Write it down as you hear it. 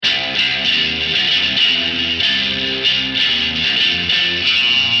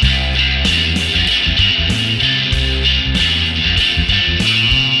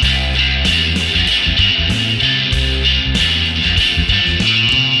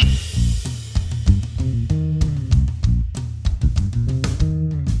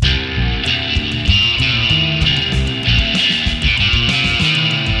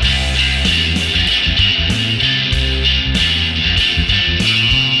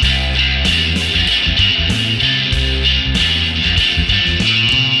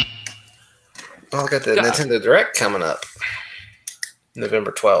got the Nintendo Direct coming up,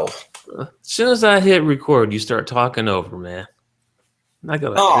 November 12th. As soon as I hit record, you start talking over, man. I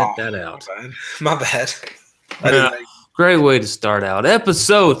gotta edit that out. My bad. Great way to start out.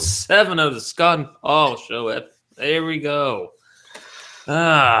 Episode 7 of the Scott and Paul Show. There we go. Good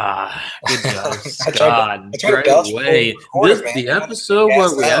job, Scott. Great way. This is the episode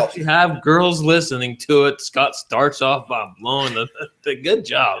where we actually have girls listening to it. Scott starts off by blowing the good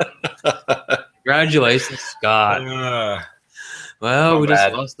job. Congratulations, Scott. Well, we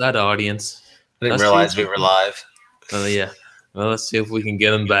just lost that audience. I didn't realize we were live. Oh, yeah. Well, let's see if we can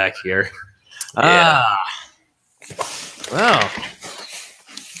get them back here. Yeah. Well,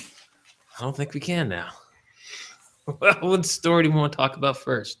 I don't think we can now. Well, what story do we want to talk about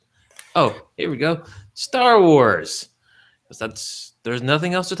first? Oh, here we go. Star Wars. There's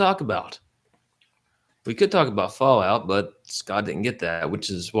nothing else to talk about. We could talk about Fallout, but Scott didn't get that, which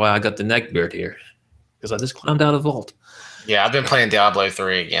is why I got the neckbeard here. Because I just climbed out of Vault. Yeah, I've been playing Diablo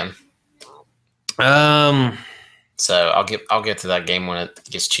 3 again. So I'll get to that game when it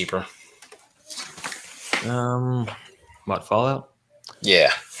gets cheaper. What, Fallout?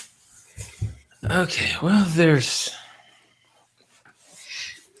 Yeah. Okay, well, there's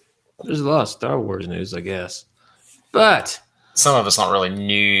a lot of Star Wars news, I guess. But some of it's not really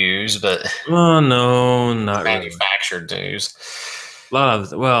news, but no, not manufactured really. News. A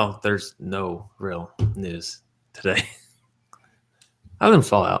lot of there's no real news today. Other than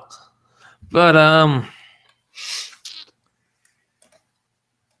Fallout. But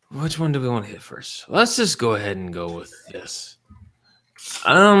which one do we want to hit first? Let's just go ahead and go with this.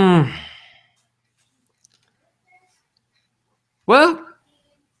 Well,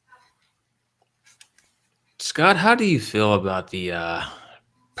 Scott, how do you feel about the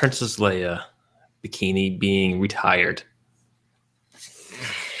Princess Leia bikini being retired?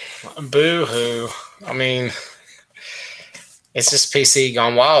 Boo-hoo. I mean, it's just PC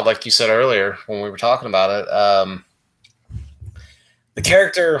gone wild, like you said earlier when we were talking about it. The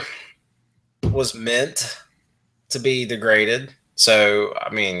character was meant to be degraded. So,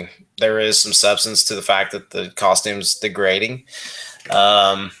 I mean, there is some substance to the fact that the costume's degrading.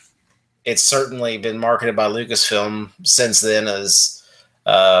 It's certainly been marketed by Lucasfilm since then as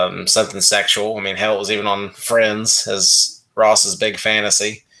something sexual. I mean, hell, it was even on Friends as Ross's big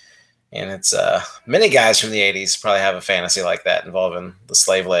fantasy. And it's many guys from the 80s probably have a fantasy like that involving the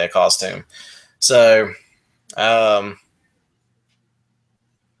Slave Leia costume. So, I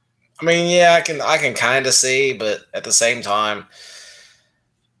mean, yeah, I can kind of see, but at the same time,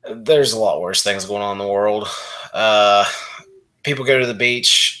 there's a lot worse things going on in the world. People go to the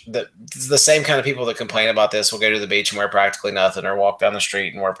beach. The same kind of people that complain about this will go to the beach and wear practically nothing, or walk down the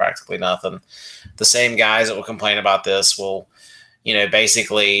street and wear practically nothing. The same guys that will complain about this will,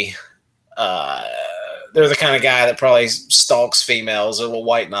 basically, they're the kind of guy that probably stalks females or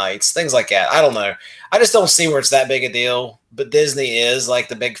white knights, things like that. I don't know. I just don't see where it's that big a deal. But Disney is like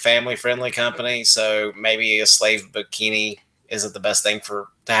the big family-friendly company, so maybe a slave bikini isn't the best thing to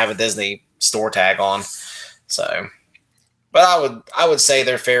have a Disney store tag on. So, but I would say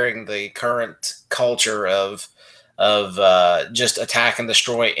they're fearing the current culture of just attack and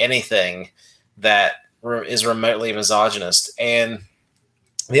destroy anything that is remotely misogynist. And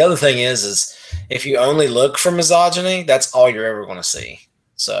the other thing is if you only look for misogyny, that's all you're ever going to see.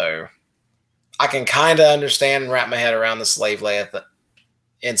 So I can kind of understand and wrap my head around the Slave Leia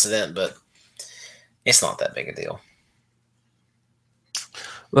incident, but it's not that big a deal.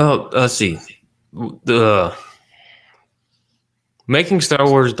 Well, let's see. The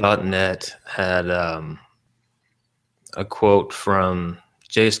MakingStarWars.net had a quote from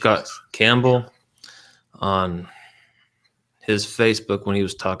J. Scott Campbell on his Facebook when he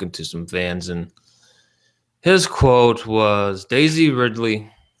was talking to some fans, and his quote was, "Daisy Ridley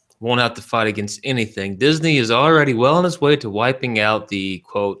won't have to fight against anything. Disney is already well on its way to wiping out the,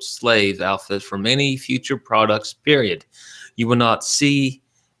 quote, slave outfit from any future products, period. You will not see,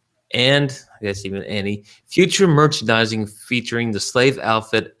 and I guess even any, future merchandising featuring the slave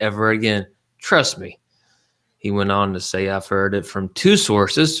outfit ever again. Trust me." He went on to say, "I've heard it from 2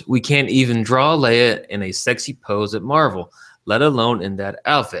 sources. We can't even draw Leia in a sexy pose at Marvel, let alone in that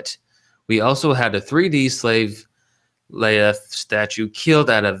outfit. We also had a 3D slave Leia statue killed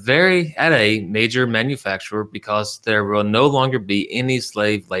at a major manufacturer because there will no longer be any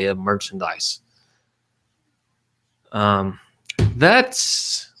slave Leia merchandise."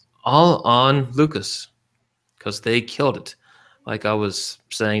 That's all on Lucas because they killed it. Like I was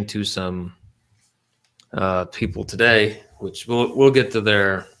saying to some people today, which we'll get to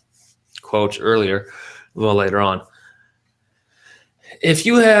their quotes earlier, a little later on. If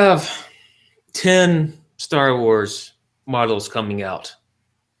you have 10 Star Wars models coming out,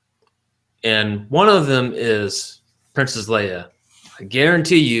 and one of them is Princess Leia. I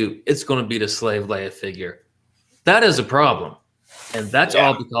guarantee you it's going to be the slave Leia figure. That is a problem. And that's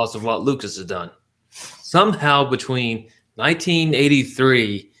all because of what Lucas has done. Somehow between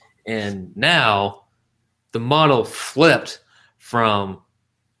 1983 and now, the model flipped from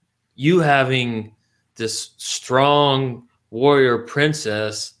you having this strong warrior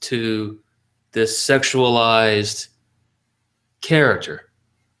princess to this sexualized character.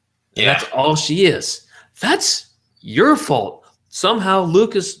 And that's all she is. That's your fault. Somehow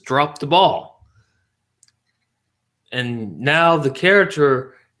Lucas dropped the ball. And now the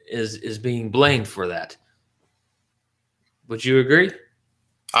character is being blamed for that. Would you agree?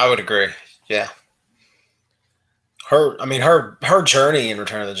 I would agree. Yeah. Her journey in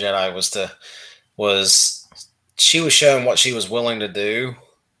Return of the Jedi was she was showing what she was willing to do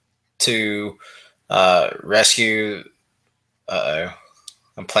to rescue.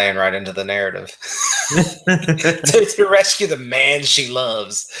 I'm playing right into the narrative to rescue the man she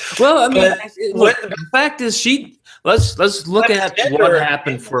loves. Well, I mean, the fact is, let's look at what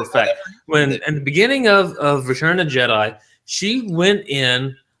happened for a fact. When in the beginning of Return of the Jedi, she went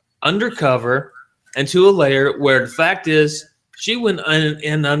in undercover into a lair where the fact is she went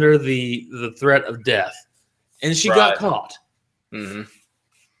in under the threat of death, and she got caught. Mm-hmm.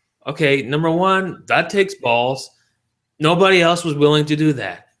 Okay, number one, that takes balls. Nobody else was willing to do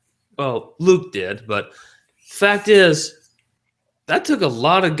that. Well, Luke did, but fact is, that took a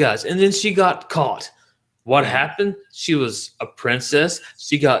lot of guts. And then she got caught. What happened? She was a princess.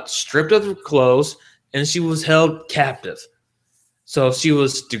 She got stripped of her clothes, and she was held captive. So she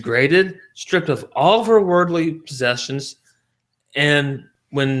was degraded, stripped of all of her worldly possessions, and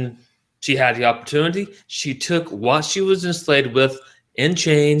when she had the opportunity, she took what she was enslaved with in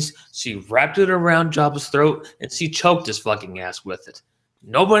chains, she wrapped it around Jabba's throat, and she choked his fucking ass with it.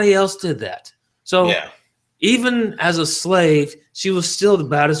 Nobody else did that. So even as a slave, she was still the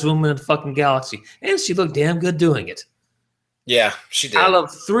baddest woman in the fucking galaxy, and she looked damn good doing it. Yeah, she did. Out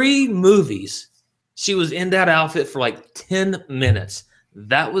of 3 movies, she was in that outfit for like 10 minutes.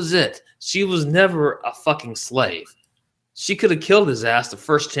 That was it. She was never a fucking slave. She could have killed his ass the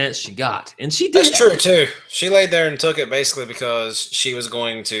first chance she got, and she did. That's true too. She laid there and took it basically because she was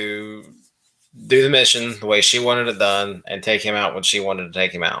going to do the mission the way she wanted it done and take him out when she wanted to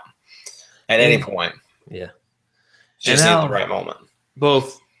take him out at any point. Yeah, she just needed the right moment.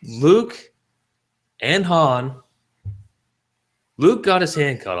 Both Luke and Han. Luke got his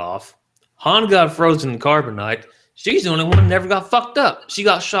hand cut off. Han got frozen in carbonite. She's the only one who never got fucked up. She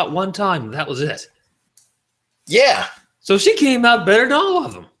got shot one time, and that was it. Yeah. So she came out better than all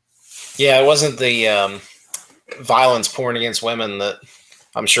of them. Yeah, it wasn't the violence pouring against women that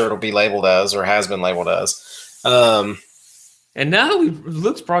I'm sure it'll be labeled as or has been labeled as. And now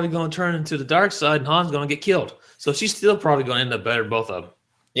Luke's probably going to turn into the dark side, and Han's going to get killed. So she's still probably going to end up better than both of them.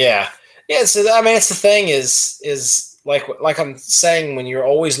 Yeah. Yeah, so I mean, it's the thing is like I'm saying, when you're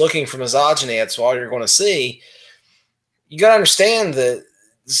always looking for misogyny, that's all you're going to see. You got to understand that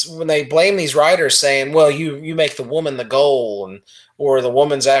when they blame these writers saying, well, you make the woman the goal or the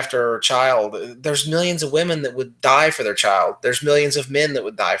woman's after her child, there's millions of women that would die for their child. There's millions of men that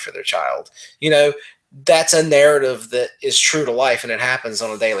would die for their child. You know, that's a narrative that is true to life, and it happens on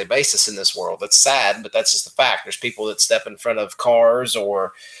a daily basis in this world. It's sad, but that's just the fact. There's people that step in front of cars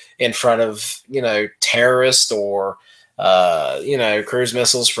or in front of, terrorists or cruise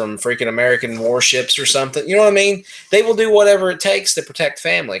missiles from freaking American warships or something. You know what I mean? They will do whatever it takes to protect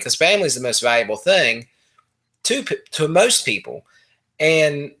family, because family is the most valuable thing to most people.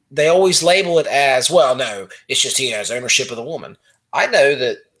 And they always label it as, well, no, it's just he has ownership of the woman. I know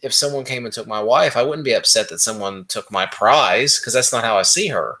that if someone came and took my wife, I wouldn't be upset that someone took my prize, because that's not how I see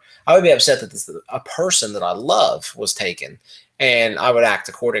her. I would be upset that a person that I love was taken, and I would act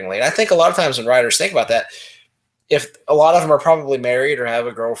accordingly. And I think a lot of times when writers think about that, if a lot of them are probably married or have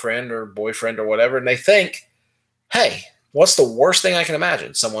a girlfriend or boyfriend or whatever, and they think, hey, what's the worst thing I can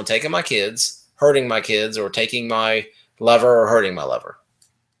imagine? Someone taking my kids, hurting my kids, or taking my lover or hurting my lover.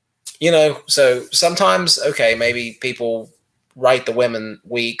 So sometimes, okay, maybe people write the women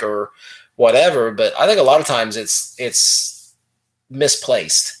weak or whatever, but I think a lot of times it's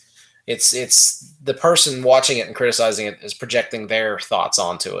misplaced. It's the person watching it and criticizing it is projecting their thoughts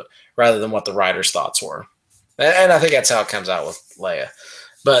onto it rather than what the writer's thoughts were. And I think that's how it comes out with Leia.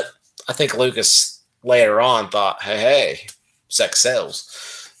 But I think Lucas later on thought, hey, sex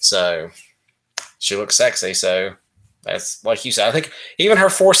sells. So she looks sexy. So that's like you said. I think even her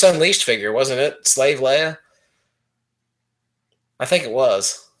Force Unleashed figure, wasn't it? Slave Leia? I think it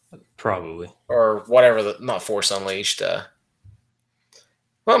was. Probably. or whatever. Not Force Unleashed.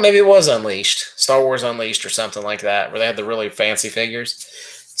 Well, maybe it was Unleashed, Star Wars Unleashed, or something like that, where they had the really fancy figures.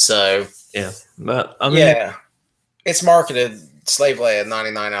 So Yeah, but I mean, yeah, it's marketed Slave Leia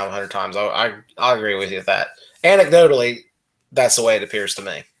 99 out of 100 times. I agree with you with that. Anecdotally, that's the way it appears to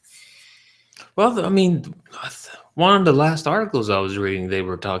me. well, I mean, one of the last articles I was reading, they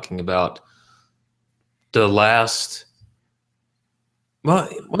were talking about the last. Well,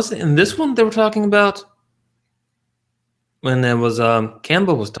 was it in this one they were talking about when there was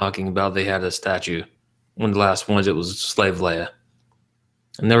Campbell was talking about they had a statue. One of the last ones, it was Slave Leia,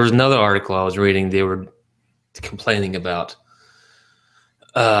 and there was another article I was reading. They were complaining about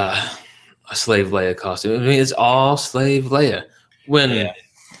a Slave Leia costume. I mean, it's all Slave Leia. When Yeah.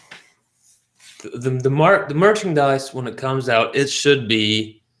 the merchandise when it comes out, it should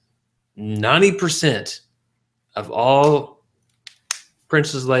be 90% of all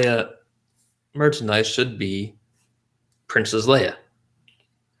Princess Leia merchandise should be Princess Leia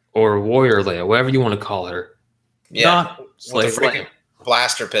or Warrior Leia, whatever you want to call her. Yeah. Not With Slave the freaking Leia.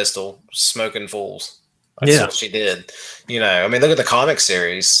 blaster pistol, smoking fools. That's Yeah. what she did. I mean, look at the comic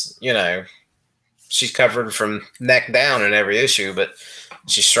series. She's covered from neck down in every issue, but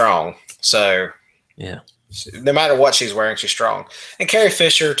she's strong. So Yeah. no matter what she's wearing, she's strong. And Carrie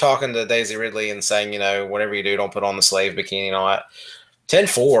Fisher talking to Daisy Ridley and saying, whatever you do, don't put on the slave bikini and all that.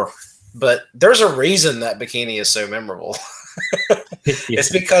 10-4. But there's a reason that bikini is so memorable.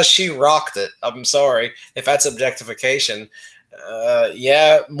 It's because she rocked it. I'm sorry if that's objectification.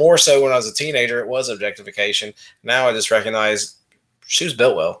 Yeah, more so when I was a teenager, it was objectification. Now I just recognize she was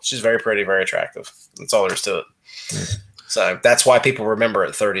built well. She's very pretty, very attractive. That's all there is to it. So that's why people remember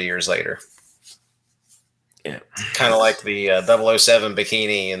it 30 years later. Yeah. Kind of like the 007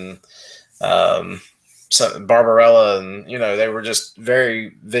 bikini and Barbarella, and they were just very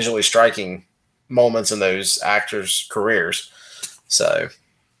visually striking moments in those actors' careers. So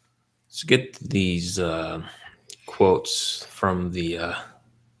let's get these quotes from the.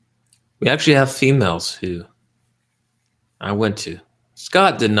 We actually have females who I went to.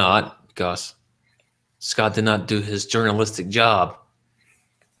 Scott did not, because Scott did not do his journalistic job.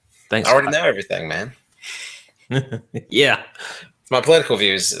 Thanks. I already know everything, man. Yeah. My political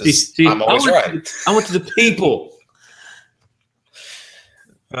views See, I'm always right. I went to the people.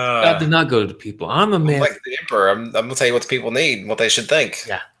 I did not go to the people. I'm a man. I'm like the emperor. I'm going to tell you what the people need, what they should think.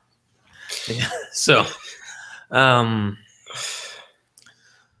 Yeah. So,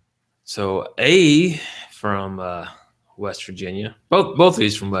 A from West Virginia. Both of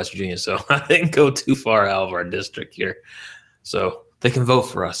these from West Virginia. So I didn't go too far out of our district here. So they can vote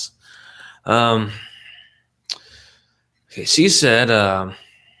for us. Okay, she said, well,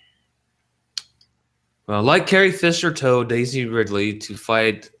 like Carrie Fisher told Daisy Ridley to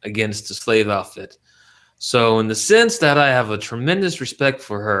fight against the slave outfit. So in the sense that I have a tremendous respect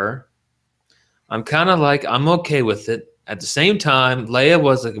for her, I'm kind of like, I'm okay with it. At the same time, Leia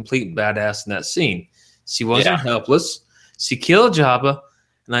was a complete badass in that scene. She wasn't helpless. She killed Jabba,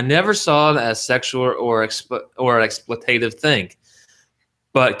 and I never saw it as sexual or an exploitative thing.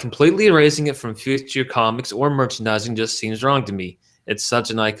 But completely erasing it from future comics or merchandising just seems wrong to me. It's such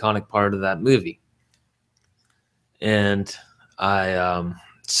an iconic part of that movie. And I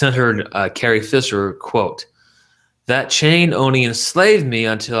sent her Carrie Fisher quote. That chain only enslaved me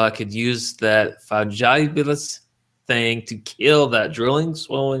until I could use that fabulous thing to kill that drilling,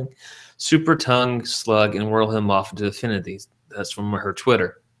 swelling, super tongue slug and whirl him off into infinity. That's from her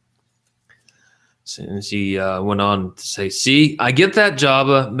Twitter. And she went on to say, see, I get that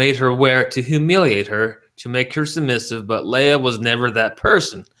Jabba made her wear it to humiliate her, to make her submissive, but Leia was never that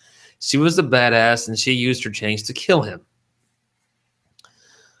person. She was the badass, and she used her chains to kill him.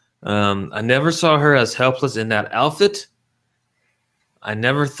 I never saw her as helpless in that outfit. I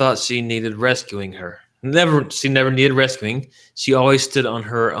never thought she needed rescuing her. She never needed rescuing. She always stood on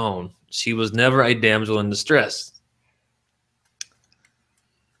her own. She was never a damsel in distress.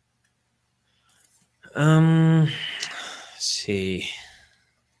 Let's see.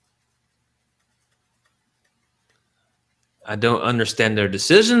 I don't understand their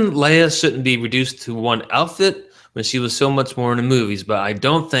decision. Leia shouldn't be reduced to one outfit when she was so much more in the movies, but I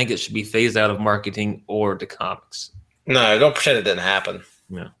don't think it should be phased out of marketing or the comics. No, don't pretend it didn't happen.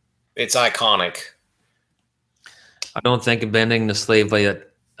 Yeah. It's iconic. I don't think abandoning the slave Leia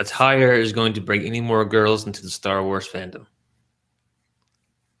attire is going to bring any more girls into the Star Wars fandom.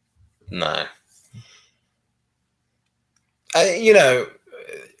 No.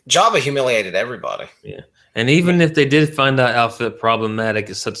 Jabba humiliated everybody. Yeah. And even if they did find that outfit problematic,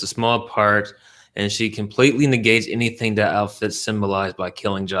 it's such a small part, and she completely negates anything that outfit symbolized by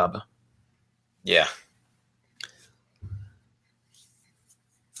killing Jabba. Yeah.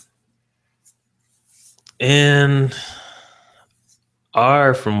 And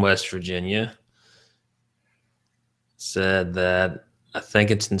R from West Virginia said that I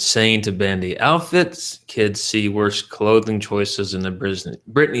think it's insane to ban the outfits. Kids see worse clothing choices in the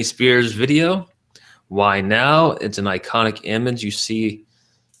Britney Spears video. Why now? It's an iconic image you see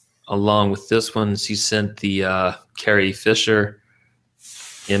along with this one. She sent the Carrie Fisher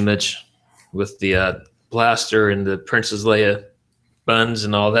image with the blaster and the Princess Leia buns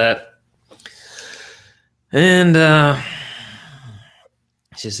and all that. And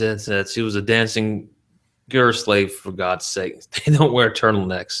she said that she was a dancing girl slave, for God's sake. They don't wear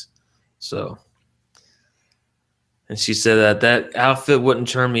turtlenecks. So, and she said that outfit wouldn't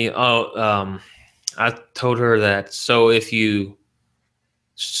turn me out. I told her that. So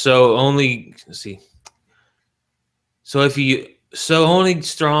only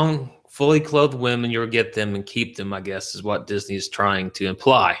strong, fully clothed women, you'll get them and keep them, I guess, is what Disney is trying to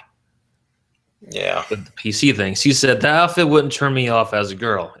imply. Yeah. With the PC thing. She said that outfit wouldn't turn me off as a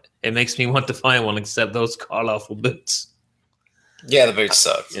girl. It makes me want to find one, except those god-awful boots. Yeah, the boots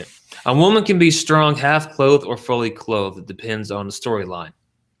suck. Yeah. A woman can be strong, half-clothed, or fully clothed. It depends on the storyline.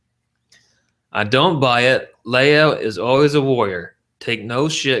 I don't buy it. Leia is always a warrior. Take no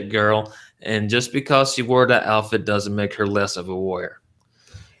shit, girl. And just because she wore that outfit doesn't make her less of a warrior.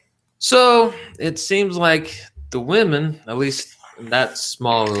 So it seems like the women, at least in that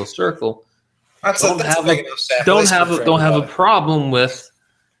small little circle, don't have a problem with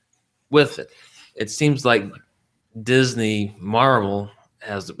it. It seems like Disney, Marvel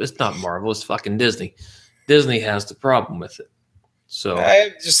it's not Marvel, it's fucking Disney. Disney has the problem with it. So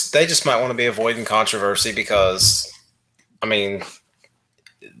they just might want to be avoiding controversy because, I mean,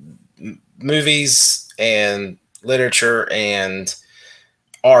 movies and literature and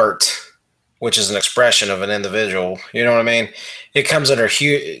art, which is an expression of an individual, you know what I mean? It comes under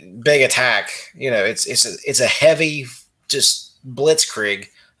big attack. You know, it's a heavy just blitzkrieg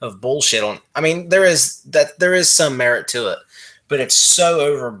of bullshit on. I mean, there is some merit to it, but it's so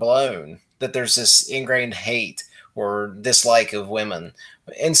overblown that there's this ingrained hate or dislike of women.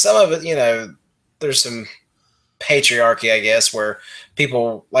 And some of it, you know, there's some patriarchy, I guess, where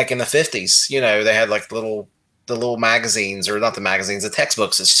people, like in the 50s, you know, they had like the little magazines, or not the magazines, the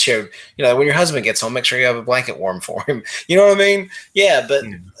textbooks that showed, you know, when your husband gets home, make sure you have a blanket warm for him. You know what I mean? Yeah, but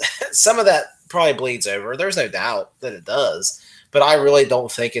some of that probably bleeds over. There's no doubt that it does, but I really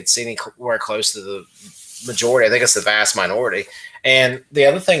don't think it's anywhere close to the majority. I think it's the vast minority. And the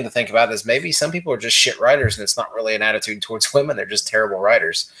other thing to think about is maybe some people are just shit writers, and it's not really an attitude towards women. They're just terrible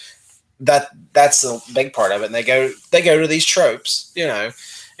writers. That's the big part of it. And they go to these tropes, you know,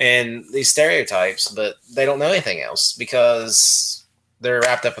 and these stereotypes, but they don't know anything else because they're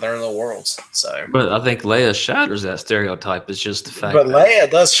wrapped up in their own little worlds. So, but I think Leia shatters that stereotype. It's just the fact. But Leia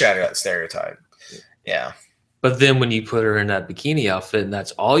does shatter that stereotype. Yeah. But then when you put her in that bikini outfit and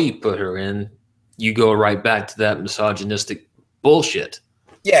that's all you put her in, you go right back to that misogynistic bullshit.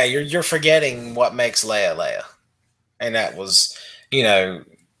 Yeah, you're forgetting what makes Leia Leia. And that was, you know,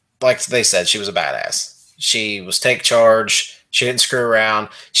 like they said, she was a badass. She was take charge. She didn't screw around.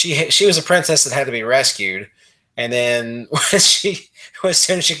 She was a princess that had to be rescued. And then as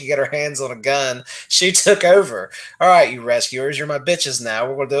soon as she could get her hands on a gun, she took over. All right, you rescuers, you're my bitches now.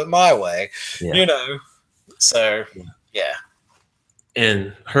 We're going to do it my way. Yeah. You know? So, yeah.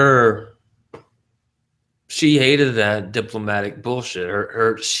 And she hated that diplomatic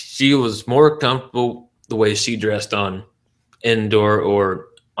bullshit. She was more comfortable the way she dressed on Endor or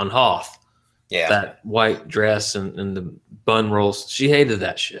on Hoth. Yeah. That white dress and the bun rolls. She hated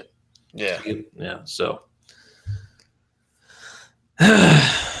that shit. Yeah. Yeah. So,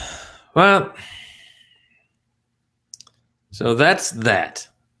 well, so that's that.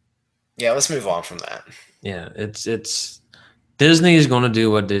 Yeah. Let's move on from that. Yeah. It's Disney is going to do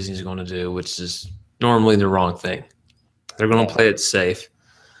what Disney's going to do, which is normally the wrong thing. They're going to play it safe.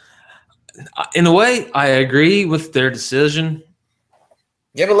 In a way, I agree with their decision.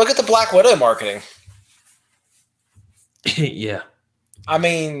 Yeah, but look at the Black Widow marketing. Yeah. I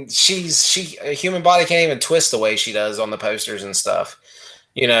mean, a human body can't even twist the way she does on the posters and stuff.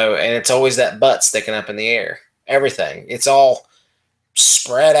 You know, and it's always that butt sticking up in the air. Everything. It's all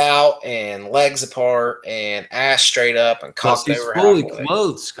spread out and legs apart and ass straight up and cocked over. She's fully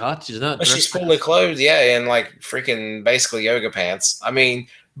clothed, Scott. She's not. But she's fully clothed, yeah, in like freaking basically yoga pants. I mean,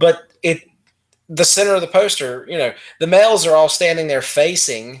 but the center of the poster, you know, the males are all standing there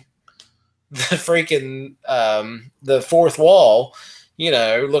facing the freaking the fourth wall,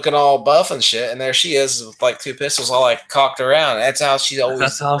 looking all buff and shit, and there she is with like two pistols all like cocked around. That's how she's always.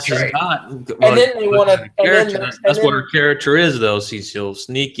 That's how she's portrayed. got. And then they want to. That's what her character is, though. She'll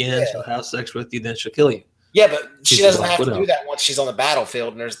sneak in, she'll have sex with you, then she'll kill you. Yeah, but she doesn't have to do that once she's on the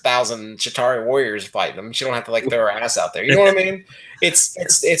battlefield and there's 1,000 Chitauri warriors fighting them. She don't have to like throw her ass out there. You know what I mean? It's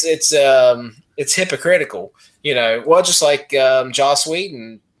hypocritical. Well, just like Joss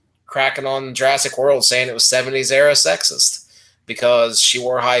Whedon cracking on Jurassic World saying it was 70s era sexist because she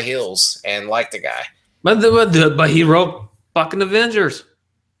wore high heels and liked the guy. But he wrote fucking Avengers.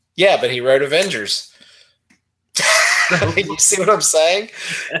 Yeah, but he wrote Avengers. You see what I'm saying?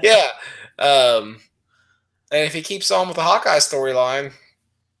 Yeah. And if he keeps on with the Hawkeye storyline,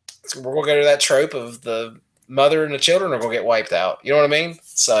 we're going to go to that trope of the mother and the children are going to get wiped out. You know what I mean?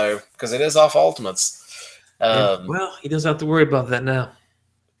 So, because it is off Ultimates. Well, he doesn't have to worry about that now.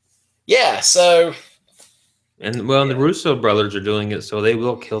 Yeah, so. And the Russo brothers are doing it, so they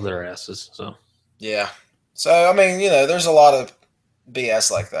will kill their asses. So. Yeah. So, I mean, there's a lot of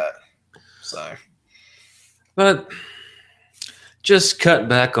BS like that. So. But just cut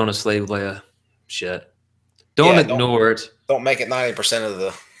back on a Slave Leia shit. Don't ignore it. Don't make it 90% of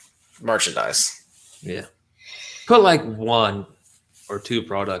the merchandise. Yeah. Put like 1 or 2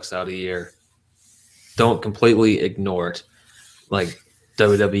 products out a year. Don't completely ignore it like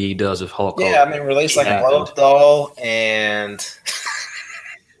WWE does with Hulk Hogan. Yeah, I mean, release like a blow-up doll and...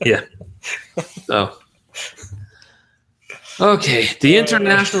 Yeah. So. Okay. The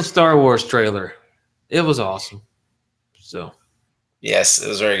International Star Wars trailer. It was awesome. So. Yes, it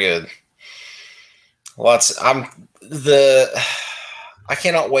was very good. I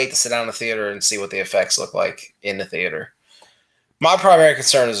cannot wait to sit down in the theater and see what the effects look like in the theater. My primary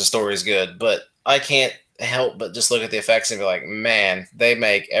concern is the story is good, but I can't help but just look at the effects and be like, man, they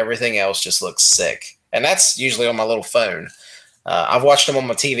make everything else just look sick. And that's usually on my little phone. I've watched them on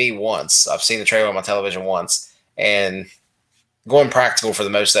my TV once. I've seen the trailer on my television once. And going practical for the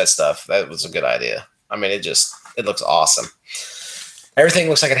most of that stuff, that was a good idea. I mean, it looks awesome. Everything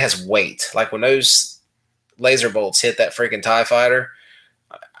looks like it has weight. Like when those laser bolts hit that freaking TIE fighter,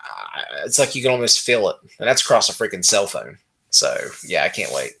 it's like you can almost feel it. And that's across a freaking cell phone. So, yeah, I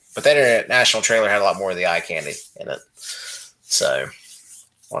can't wait. But that international trailer had a lot more of the eye candy in it. So,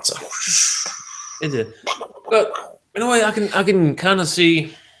 lots of... It did. But, in a way, I can kind of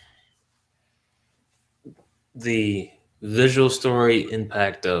see the visual story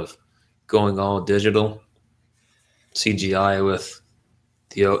impact of going all digital CGI with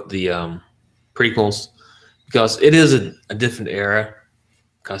the prequels, because it is a different era.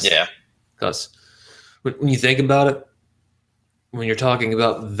 Because when you think about it, when you're talking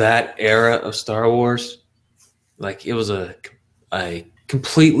about that era of Star Wars, like it was a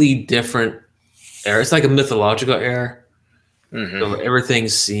completely different era. It's like a mythological era. Mm-hmm. So everything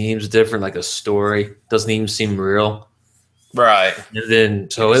seems different, like a story doesn't even seem real. Right. And then,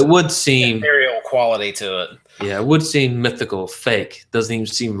 so it would seem ethereal quality to it. Yeah, it would seem mythical, fake. Doesn't even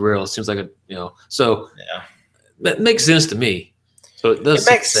seem real. It seems like so yeah, that makes sense to me. So it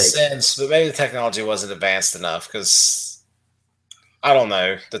makes sense, but maybe the technology wasn't advanced enough because I don't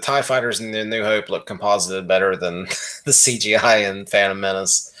know. The TIE fighters in the New Hope look composited better than the CGI in Phantom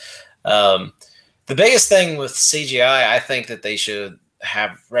Menace. The biggest thing with CGI, I think that they should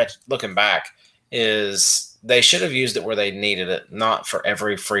have, looking back, is they should have used it where they needed it, not for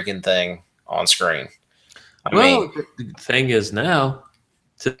every freaking thing on screen. I mean, the thing is now,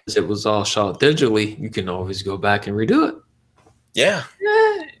 since it was all shot digitally, you can always go back and redo it. Yeah.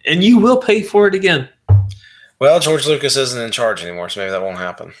 And you will pay for it again. Well, George Lucas isn't in charge anymore, so maybe that won't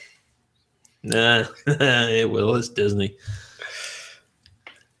happen. Nah, it will. It's Disney.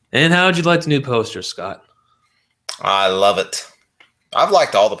 And how would you like the new poster, Scott? I love it. I've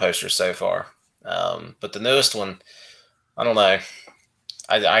liked all the posters so far. But the newest one, I don't know.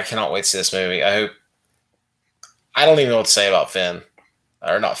 I cannot wait to see this movie. I don't even know what to say about Finn.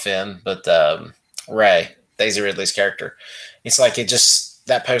 Or not Finn, but Rey, Daisy Ridley's character. It's like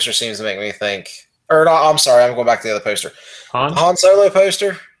that poster seems to make me think, or no, I'm sorry, I'm going back to the other poster. The Han Solo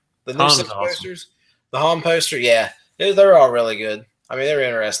poster, the new six posters, the Han poster, yeah, they're all really good. I mean, they're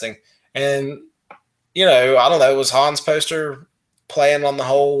interesting. And, I don't know, was Han's poster playing on the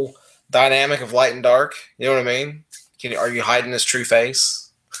whole dynamic of light and dark? You know what I mean? Are you hiding his true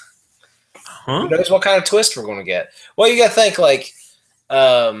face? Who knows what kind of twist we're going to get? Well, you got to think, like,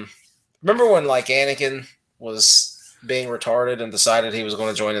 remember when, like, Anakin was being retarded and decided he was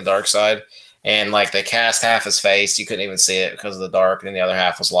going to join the dark side? And, like, they cast half his face. You couldn't even see it because of the dark, and then the other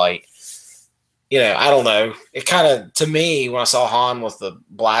half was light. I don't know. It kind of, to me, when I saw Han with the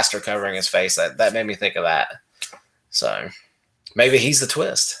blaster covering his face, that made me think of that. So, Maybe he's the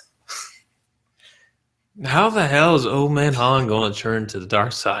twist. How the hell is Old Man Han going to turn to the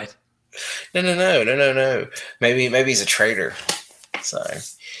dark side? No. Maybe he's a traitor. So,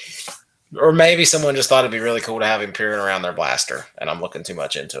 or maybe someone just thought it'd be really cool to have him peering around their blaster, and I'm looking too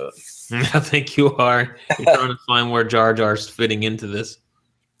much into it. I think you are. You're trying to find where Jar Jar's fitting into this.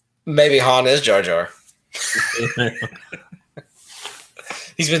 Maybe Han is Jar Jar.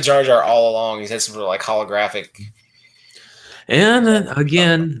 He's been Jar Jar all along. He's had some sort of like holographic. And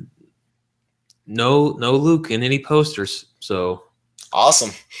again, no Luke in any posters. So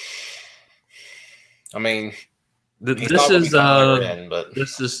awesome. I mean, this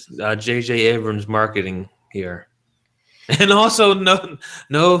is J.J. Abrams marketing here, and also no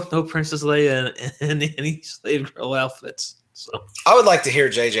Princess Leia in any slave girl outfits. So I would like to hear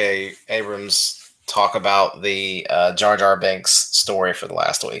J.J. Abrams talk about the Jar Jar Binks story for the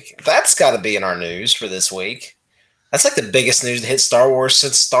last week. That's got to be in our news for this week. That's like the biggest news to hit Star Wars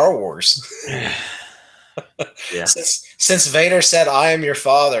since Star Wars. Yeah. Since Vader said, "I am your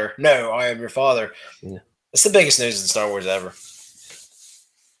father." No, I am your father. Yeah. It's the biggest news in Star Wars ever.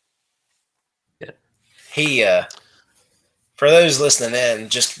 Yeah. He, for those listening in,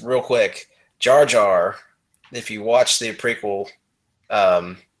 just real quick, Jar Jar, if you watch the prequel,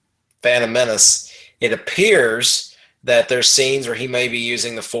 Phantom Menace, it appears that there's scenes where he may be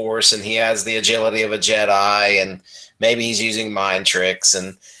using the Force and he has the agility of a Jedi and maybe he's using mind tricks.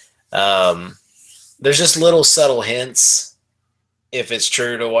 And there's just little subtle hints if it's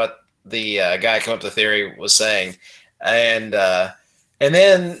true to what the guy come up with the theory was saying. And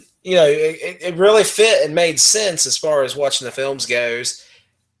then, you know, it really fit and made sense as far as watching the films goes.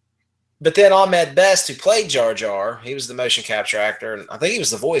 But then Ahmed Best, who played Jar Jar, he was the motion capture actor, and I think he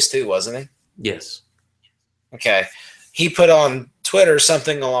was the voice too, wasn't he? Yes. Okay. He put on Twitter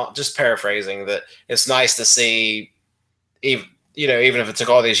something along, just paraphrasing, that it's nice to see, even if it took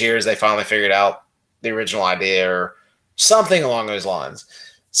all these years, they finally figured out the original idea or something along those lines.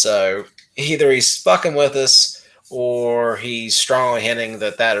 So either he's fucking with us or he's strongly hinting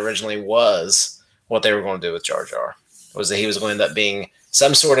that originally was what they were going to do with Jar Jar, was that he was going to end up being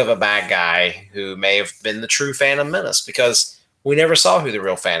some sort of a bad guy who may have been the true Phantom Menace, because we never saw who the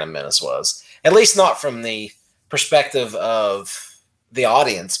real Phantom Menace was, at least not from the perspective of the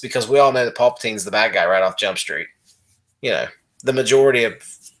audience, because we all know that Palpatine's the bad guy right off Jump Street. You know, the majority of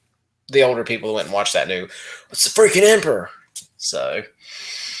the older people who went and watched that knew it's the freaking Emperor. So,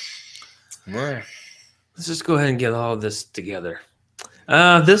 let's just go ahead and get all of this together.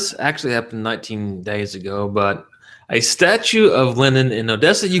 This actually happened 19 days ago, but a statue of Lenin in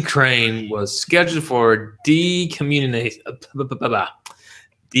Odessa, Ukraine, was scheduled for decommunization.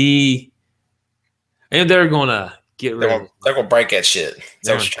 And they're going to get rid of it. They're going to break that shit. Is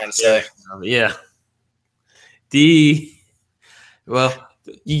that what you're trying to say? Yeah. Well,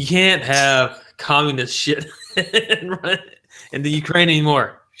 you can't have communist shit in the Ukraine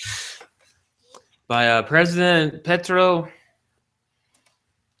anymore. By President Petro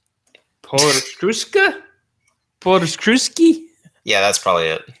Poroshenko? Poroshenko? Yeah, that's probably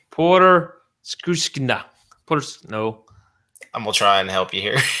it. Poroshenko. No. I'm going to try and help you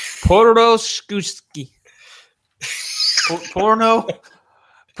here. Poroshenko. Porno?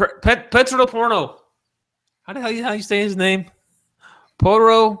 Petro Porno. How the hell you say his name?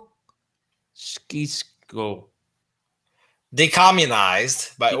 Poroshenko.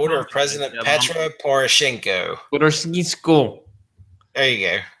 Decommunized by order of President Petro Poroshenko. Poroshenko. There you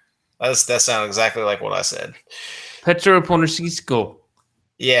go. That sounds exactly like what I said. Petro Poroshenko.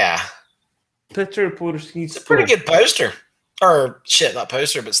 Yeah. Petro Poroshenko. It's a pretty good poster. Or shit, not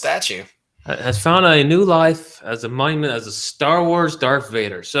poster, but statue. Has found a new life as a monument as a Star Wars Darth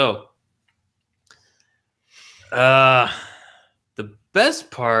Vader. So, the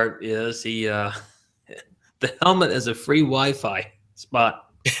best part is the helmet is a free Wi-Fi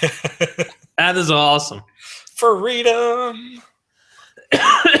spot. That is awesome. Freedom.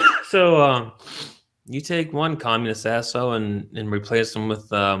 So, you take one communist asshole and replace them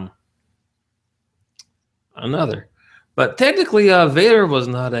with another. But technically, Vader was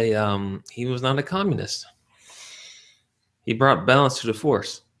not he was not a communist. He brought balance to the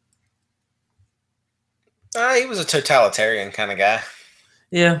Force. He was a totalitarian kind of guy.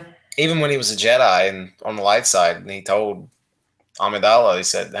 Yeah. Even when he was a Jedi and on the light side, and he told Amidala, he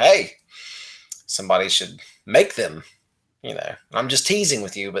said, "Hey, somebody should make them." You know, I'm just teasing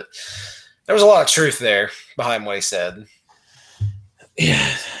with you, but there was a lot of truth there behind what he said.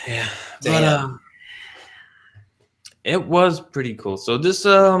 Yeah. But it was pretty cool. So just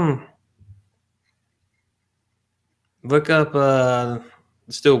look up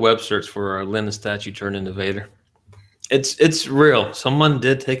still web search for a Lenin statue turned into Vader. It's real. Someone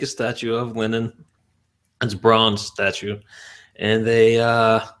did take a statue of Winning. It's a bronze statue, and they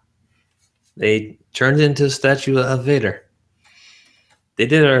turned it into a statue of Vader. They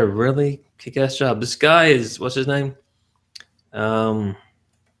did a really kick-ass job. This guy is, what's his name?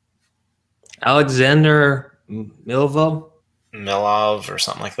 Alexander Milvo Milov or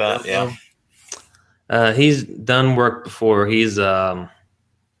something like that. Yeah. He's done work before. He's does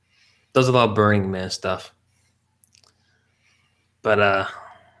a lot of Burning Man stuff. But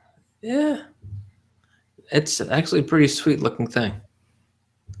yeah, it's actually a pretty sweet looking thing.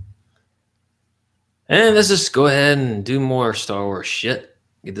 And let's just go ahead and do more Star Wars shit.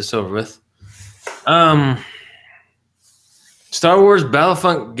 Get this over with. Star Wars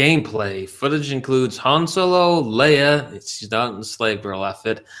Battlefront gameplay. Footage includes Han Solo, Leia, she's not in the slave girl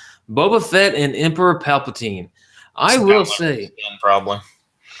outfit, Boba Fett, and Emperor Palpatine. I will say, skin, probably.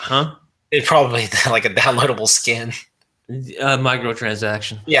 Huh? It'd probably be like a downloadable skin.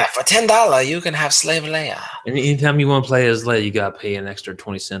 Microtransaction. Yeah, for $10 you can have Slave Leia. And anytime you want to play as Leia, you gotta pay an extra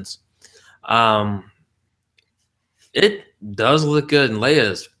 20 cents. It does look good, and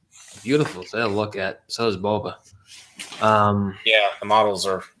Leia is beautiful to look at. So is Boba. Yeah, the models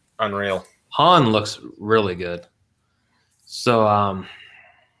are unreal. Han looks really good. So,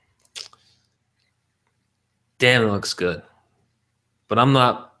 damn, it looks good. But I'm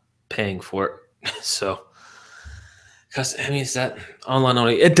not paying for it. So, because I mean, it's that online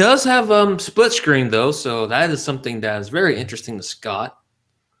only. It does have split screen though, so that is something that is very interesting to Scott.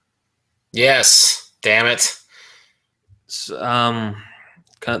 Yes, damn it. So,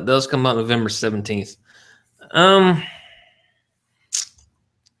 it does come out November 17th.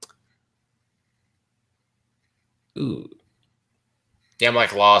 Ooh. Yeah, I'm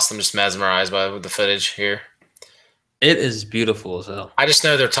like lost. I'm just mesmerized by the footage here. It is beautiful as hell. I just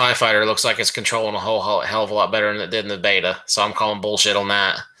know their TIE fighter looks like it's controlling a hell of a lot better than it did in the beta, so I'm calling bullshit on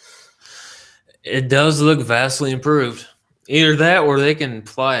that. It does look vastly improved. Either that or they can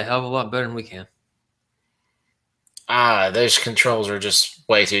fly a hell of a lot better than we can. Those controls are just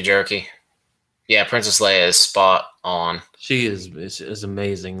way too jerky. Yeah, Princess Leia is spot on. She is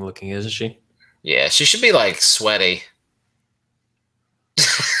amazing looking, isn't she? Yeah, she should be like sweaty.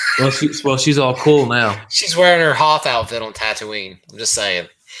 Well, she's all cool now. She's wearing her Hoth outfit on Tatooine. I'm just saying.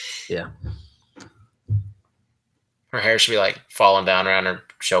 Yeah. Her hair should be like falling down around her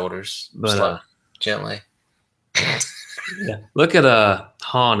shoulders, but gently. Yeah. Look at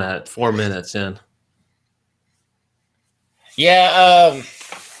Han at 4 minutes in. Yeah.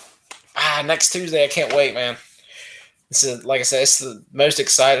 Next Tuesday, I can't wait, man. This is, like I said, it's the most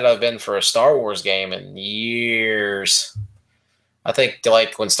excited I've been for a Star Wars game in years. I think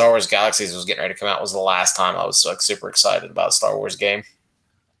like when Star Wars Galaxies was getting ready to come out was the last time I was like super excited about a Star Wars game.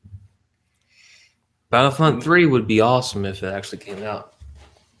 Battlefront 3 would be awesome if it actually came out.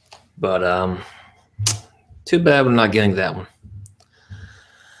 But too bad we're not getting that one.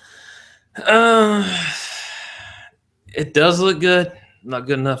 It does look good. Not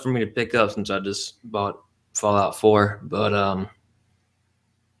good enough for me to pick up since I just bought Fallout 4. But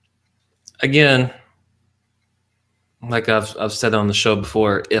again, like I've said on the show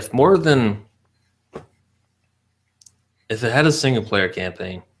before, if it had a single player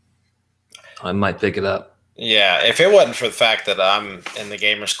campaign, I might pick it up. Yeah, if it wasn't for the fact that I'm in the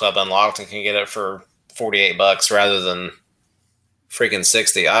Gamers Club Unlocked and can get it for $48 rather than freaking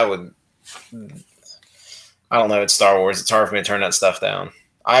 60, I would. I don't know. It's Star Wars. It's hard for me to turn that stuff down.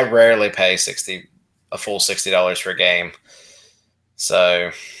 I rarely pay a full $60 for a game.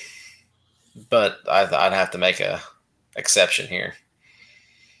 So, but I'd have to make a exception here.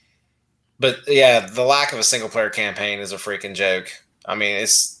 But yeah, the lack of a single player campaign is a freaking joke. I mean,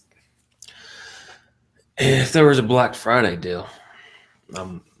 it's. If there was a Black Friday deal,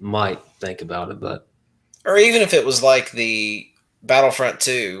 I might think about it, but. Or even if it was like the Battlefront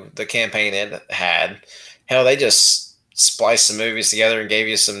 2, the campaign it had. Hell, they just spliced some movies together and gave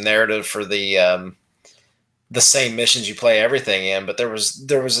you some narrative for the same missions you play everything in, but there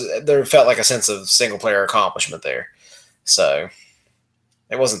felt like a sense of single player accomplishment there. So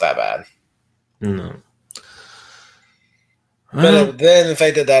it wasn't that bad. No. But then if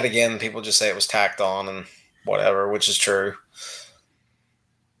they did that again, people just say it was tacked on and whatever, which is true.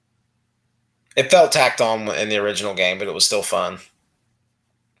 It felt tacked on in the original game, but it was still fun.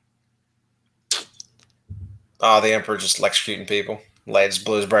 The Emperor just electrocuting people. Leia just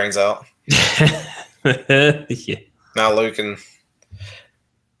blew his brains out. Yeah. Now Luke and...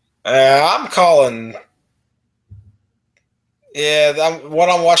 I'm calling... Yeah, what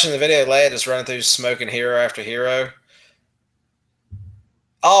I'm watching the video, Leia just running through smoking hero after hero.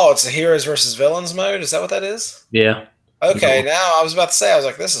 Oh, it's a heroes versus villains mode? Is that what that is? Yeah. Okay, now I was about to say, I was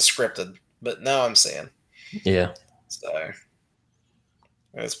like, this is scripted, but now I'm seeing. Yeah. So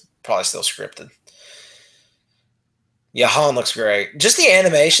it's probably still scripted. Yeah, Han looks great. Just the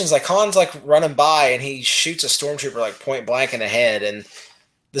animations, like Han's like running by and he shoots a stormtrooper like point blank in the head, and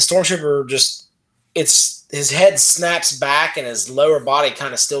the stormtrooper just it's his head snaps back and his lower body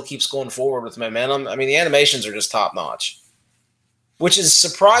kind of still keeps going forward with momentum. I mean, the animations are just top notch, which is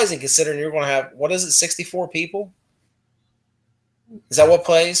surprising considering you're going to have what is it, 64 people? Is that what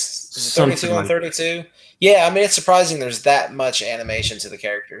plays? Is it 32 on 32? Yeah, I mean it's surprising there's that much animation to the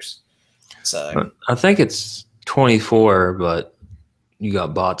characters. So I think it's 24, but you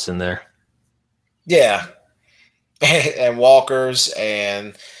got bots in there. yeah, and walkers,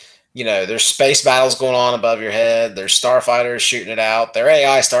 and there's space battles going on above your head. There's starfighters shooting it out. They're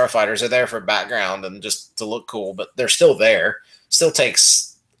AI starfighters. They're there for background and just to look cool, but they're still there. Still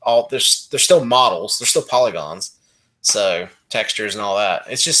takes all. There's still models. There's still polygons. So textures and all that.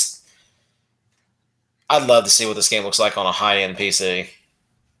 It's just, I'd love to see what this game looks like on a high-end PC.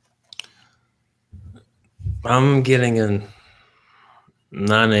 I'm getting a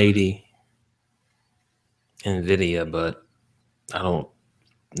 980 NVIDIA, but I don't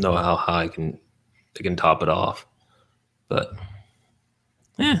know how high they can top it off. But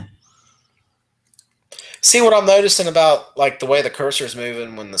yeah. See what I'm noticing about like the way the cursor's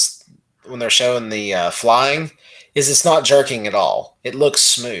moving when they're showing the flying is it's not jerking at all. It looks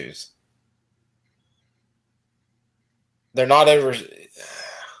smooth. They're not over.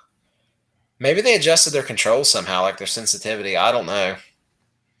 Maybe they adjusted their controls somehow, like their sensitivity. I don't know.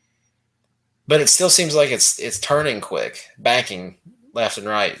 But it still seems like it's turning quick, banking left and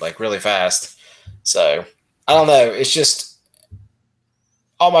right, like really fast. So I don't know. It's just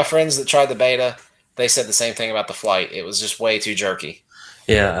all my friends that tried the beta, they said the same thing about the flight. It was just way too jerky.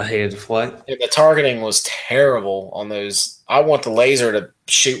 Yeah, I hated the flight. And the targeting was terrible on those. I want the laser to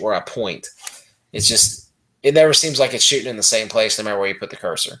shoot where I point. It's just, it never seems like it's shooting in the same place no matter where you put the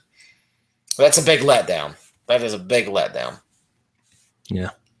cursor. But that's a big letdown. That is a big letdown.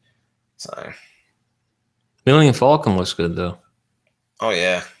 Yeah. So. Millennium Falcon looks good, though. Oh,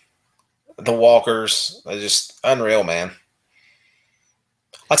 yeah. The walkers, they're just unreal, man.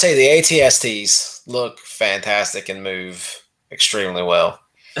 I'll tell you, the ATSTs look fantastic and move extremely well.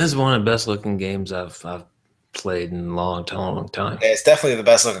 It's one of the best looking games I've played in a long time. Yeah, it's definitely the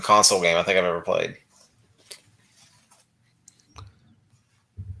best looking console game I think I've ever played.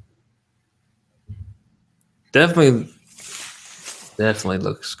 Definitely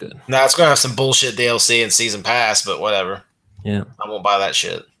looks good. Now it's gonna have some bullshit DLC and season pass, but whatever. Yeah, I won't buy that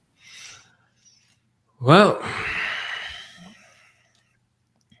shit. Well,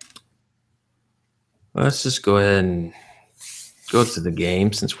 let's just go ahead and go to the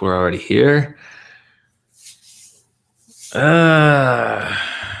game since we're already here. Well,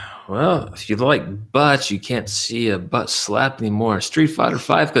 if you like butts, you can't see a butt slap anymore. Street Fighter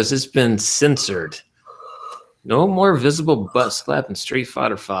V, because it's been censored. No more visible butt slap in Street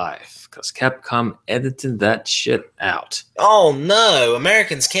Fighter V, because Capcom edited that shit out. Oh no,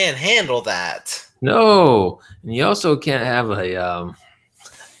 Americans can't handle that. No, and you also can't have a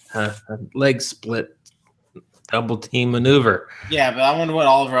leg split double team maneuver. Yeah, but I wonder what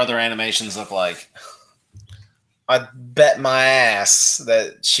all of her other animations look like. I bet my ass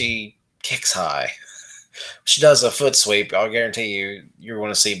that she kicks high. She does a foot sweep. I'll guarantee you're going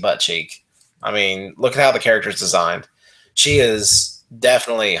to see butt cheek. I mean, look at how the character's designed. She is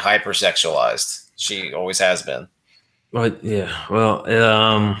definitely hypersexualized. She always has been. Well, yeah. Well,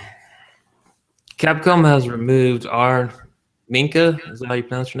 Capcom has removed Minka. Is that how you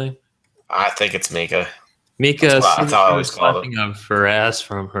pronounce her name? I think it's Mika. Mika I always called slapping of her ass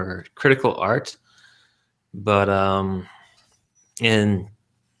from her Critical Art. But and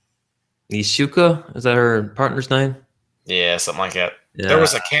Ishuka, is that her partner's name? Yeah, something like that. Yeah. There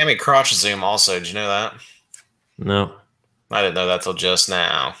was a Cammy crotch zoom also. Did you know that? No. I didn't know that till just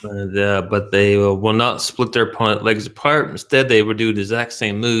now. But they will not split their legs apart. Instead, they would do the exact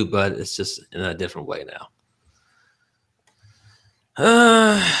same move, but it's just in a different way now.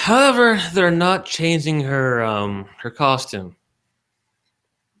 However, they're not changing her costume.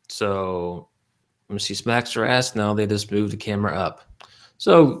 So when she smacks her ass, now they just move the camera up.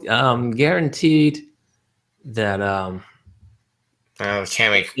 So guaranteed that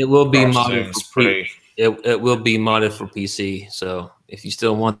Cammy it will be modded for it will be modded for PC. So if you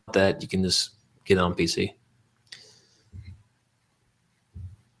still want that, you can just get on PC.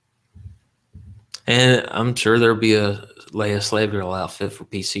 And I'm sure there'll be a Leia Slave Girl outfit for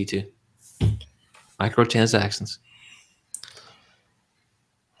PC too. Microtransactions.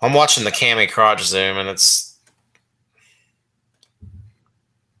 I'm watching the Cammy crotch zoom, and it's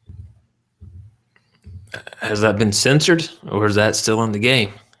Has that been censored, or is that still in the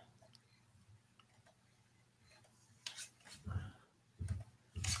game?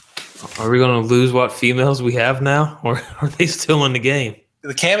 Are we going to lose what females we have now, or are they still in the game?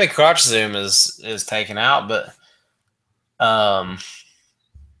 The cami crotch zoom is taken out, but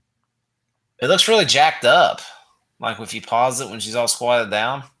it looks really jacked up. Like if you pause it when she's all squatted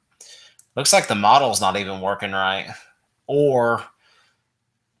down, looks like the model's not even working right, or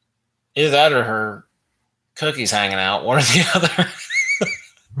either that or her cookie's hanging out, one or the other.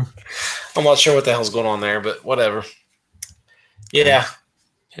 I'm not sure what the hell's going on there, but whatever. Yeah,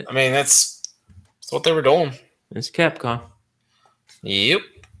 I mean that's what they were doing. It's Capcom. Yep.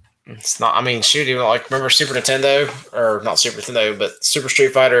 It's not. I mean, shoot, even like remember Super Nintendo, or not Super Nintendo, but Super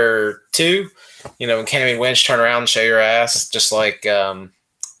Street Fighter 2. You know, when Kenny Winch turn around and show your ass, just like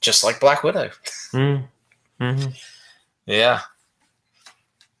Black Widow. Mm-hmm. Yeah.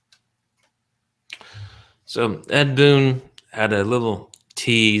 So Ed Boon had a little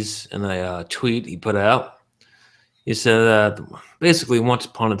tease in a tweet he put out. He said basically once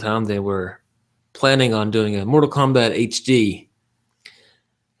upon a time they were planning on doing a Mortal Kombat HD,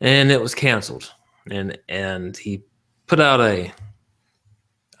 and it was canceled. And he put out a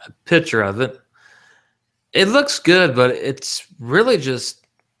picture of it. It looks good, but it's really just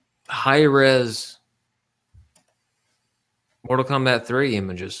high-res Mortal Kombat 3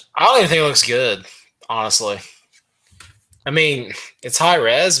 images. I don't even think it looks good, honestly. I mean, it's high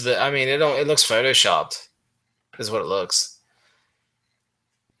res, but I mean, it looks photoshopped, is what it looks.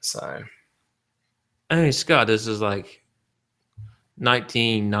 So, I mean, Scott, this is like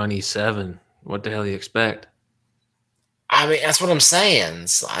 1997. What the hell do you expect? I mean, that's what I'm saying.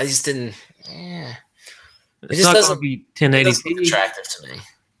 So I just didn't. Yeah, It's just doesn't be 1080p. Look attractive to me.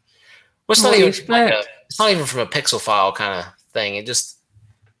 What's What not do you even expect? it's not even from a pixel file kind of thing. It's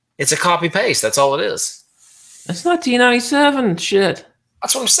a copy paste. That's all it is. That's 1997 shit.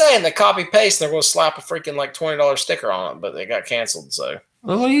 That's what I'm saying. They copy paste. They're going to slap a freaking like $20 sticker on it, but they got canceled. So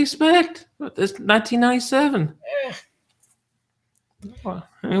Well, what do you expect? It's 1997. yeah. I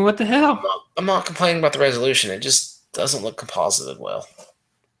mean, what the hell? I'm not complaining about the resolution. It just doesn't look composited well.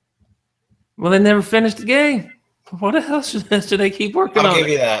 Well, they never finished the game. What the hell should they keep working on? I'll give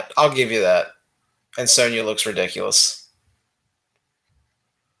you that. I'll give you that. And Sonya looks ridiculous.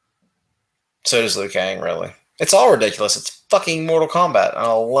 So does Liu Kang, really. It's all ridiculous. It's fucking Mortal Kombat.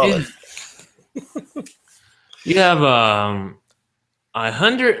 I love it. You have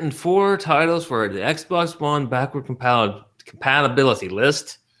 104 titles for the Xbox One backward compatibility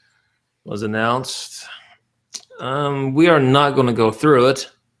list was announced. We are not going to go through it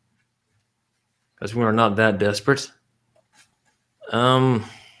because we are not that desperate.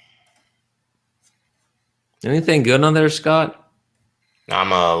 Anything good on there, Scott?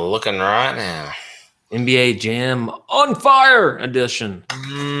 I'm looking right now. NBA Jam on Fire Edition.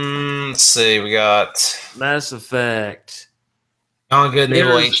 Let's see. We got Mass Effect. Beyond Good and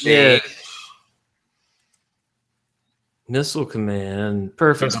Evil HD. Missile Command.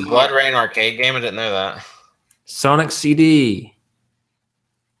 Perfect. There's a Blood Rain arcade game. I didn't know that. Sonic CD.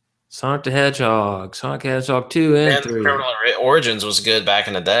 Sonic the Hedgehog. Sonic the Hedgehog 2 and 3. Criminal Origins was good back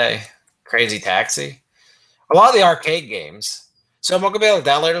in the day. Crazy Taxi. A lot of the arcade games. So I'm going to be able to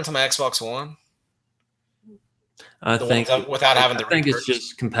download them to my Xbox One? I think without having to. I think it's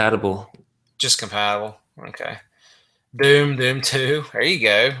just compatible. Just compatible. Okay. Doom 2. There you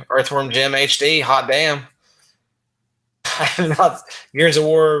go. Earthworm Jim HD. Hot damn. Gears of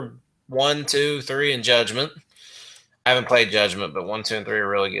War 1, 2, 3, and Judgment. I haven't played Judgment, but 1, 2, and 3 are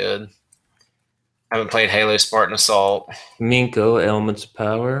really good. I haven't played Halo Spartan Assault. Minko, Elements of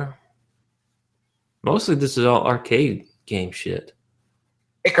Power. Mostly this is all arcade game shit.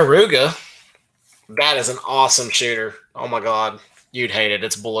 Ikaruga. That is an awesome shooter. Oh my god. You'd hate it.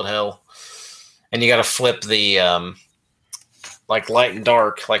 It's bullet hell. And you got to flip the like light and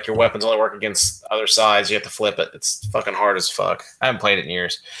dark. Like your weapons only work against other sides. You have to flip it. It's fucking hard as fuck. I haven't played it in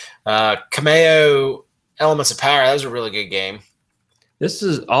years. Kameo Elements of Power. That was a really good game. This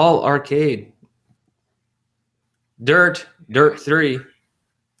is all arcade. Dirt 3.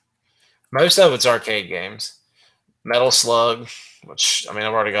 Most of it's arcade games. Metal Slug, which I mean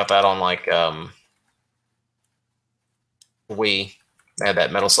I've already got that on like Wii. They had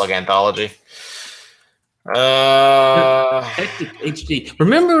that Metal Slug anthology. Hectic HD.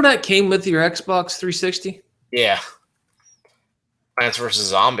 Remember that came with your Xbox 360? Yeah. Plants vs.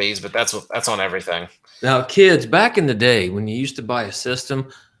 Zombies, but that's on everything. Now, kids, back in the day when you used to buy a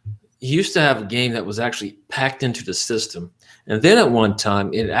system, you used to have a game that was actually packed into the system. And then at one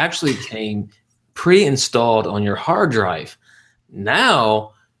time, it actually came pre-installed on your hard drive.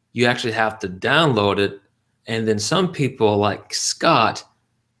 Now, you actually have to download it and then some people like Scott,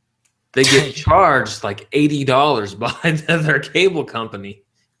 they get charged like $80 by their cable company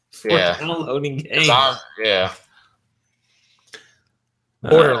for downloading games. Yeah.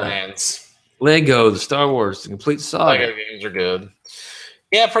 Borderlands. Lego, the Star Wars, the complete saga. Lego games are good.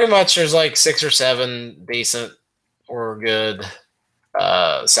 Yeah, pretty much there's like 6 or 7 decent or good.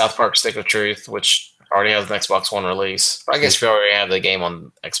 South Park Stick of Truth, which already has an Xbox One release. But I guess if you already have the game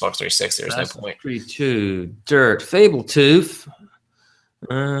on Xbox 360, there's no point. 3-2, Dirt, Fabletooth.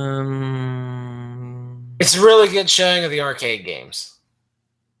 It's a really good showing of the arcade games.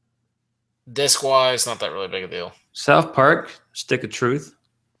 Disc-wise, not that really big a deal. South Park, Stick of Truth.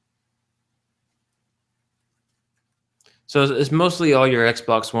 So it's mostly all your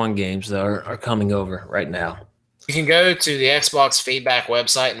Xbox One games that are coming over right now. You can go to the Xbox Feedback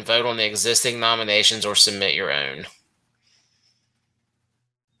website and vote on the existing nominations or submit your own.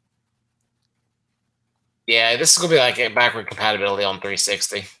 Yeah, this is going to be like a backward compatibility on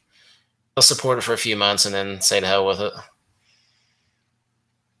 360. They'll support it for a few months and then say to hell with it.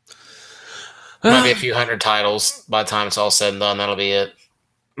 Might be a few hundred titles by the time it's all said and done. That'll be it.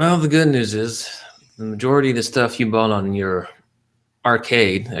 Well, the good news is the majority of the stuff you bought on your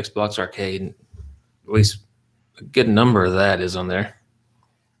arcade, Xbox Arcade, at least a good number of that is on there.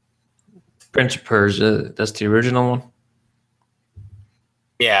 Prince of Persia, that's the original one?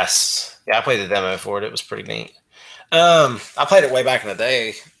 Yes. Yeah, I played the demo for it. It was pretty neat. I played it way back in the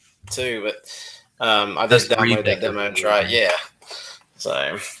day, too, but I just downloaded that demo and try it. Yeah.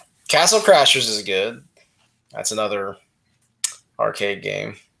 So, Castle Crashers is good. That's another arcade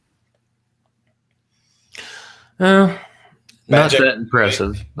game. Not that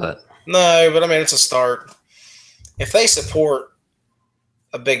impressive, but... No, but I mean, it's a start. If they support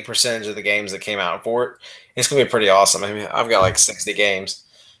a big percentage of the games that came out for it, it's going to be pretty awesome. I mean, I've got like 60 games.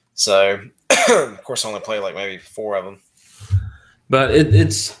 So, of course, I only play like maybe 4 of them. But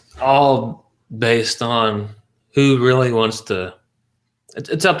it's all based on who really wants to...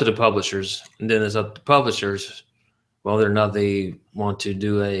 It's up to the publishers. And then it's up to publishers whether or not they want to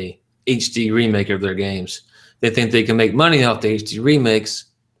do a HD remake of their games. They think they can make money off the HD remakes.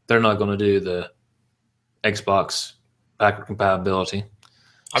 They're not going to do the Xbox backward compatibility.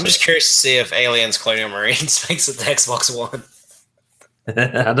 I'm just curious to see if Aliens Colonial Marines makes it to Xbox One.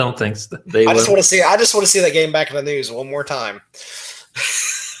 I don't think so. I just want to see that game back in the news one more time.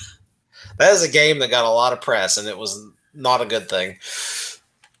 That is a game that got a lot of press, and it was not a good thing.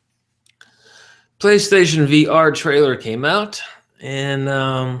 PlayStation VR trailer came out, and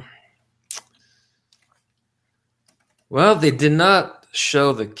well, they did not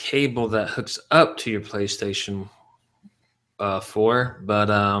show the cable that hooks up to your PlayStation 4,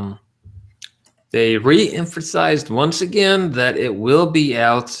 but they re-emphasized once again that it will be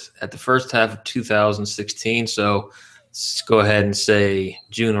out at the first half of 2016. So let's go ahead and say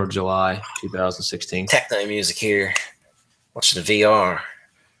June or July 2016. Techno music here. Watching the VR.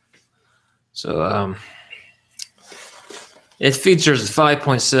 So it features a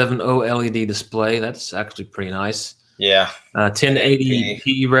 5.7 OLED display. That's actually pretty nice. Yeah.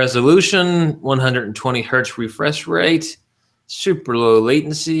 1080p resolution, 120 hertz refresh rate, super low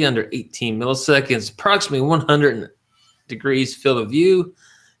latency, under 18 milliseconds, approximately 100 degrees field of view,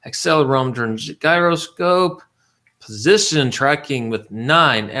 accelerometer gyroscope, position tracking with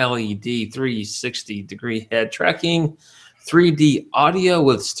 9 LED 360-degree head tracking, 3D audio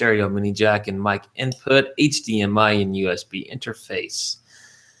with stereo mini jack and mic input, HDMI and USB interface.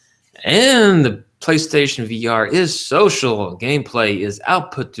 And the PlayStation VR is social. Gameplay is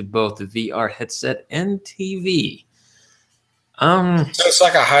output to both the VR headset and TV. So it's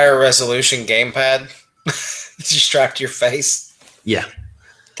like a higher resolution gamepad that you strap to your face. Yeah.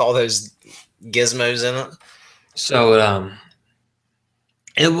 With all those gizmos in it. So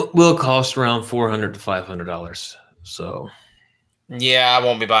it will cost around $400 to $500. So yeah, I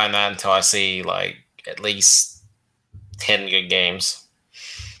won't be buying that until I see like at least 10 good games.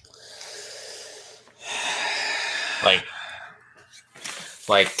 Like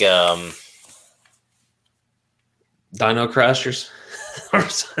Dino Crashers.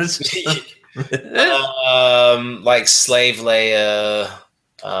 Like Slave Leia,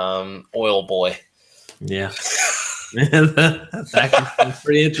 Oil Boy. Yeah. That could be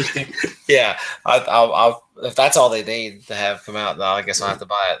pretty interesting. Yeah, I'll if that's all they need to have come out, then I guess I'll have to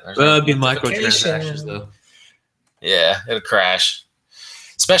buy it. Well, it'd be microtransactions though. Yeah, it'll crash,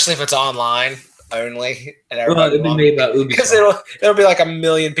 especially if it's online only. And it'd be made by Ubisoft because it'll be like a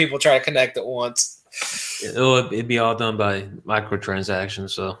million people trying to connect at once. It'd be all done by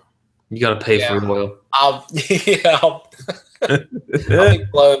microtransactions. So You got to pay Yeah. for oil. I'll be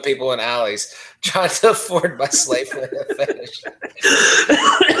blowing people in alleys trying to afford my slave fetish.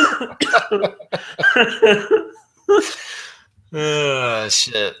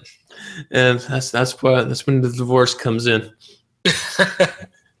 Shit. And that's when the divorce comes in. I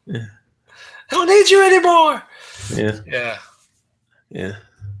don't need you anymore. Yeah. Yeah.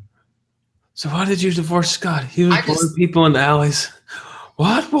 So why did you divorce Scott? He was blowing just- people in the alleys.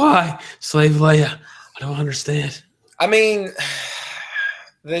 What? Why? Slave Leia. I don't understand. I mean,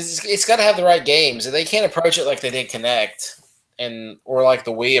 it's got to have the right games. They can't approach it like they did Connect, or like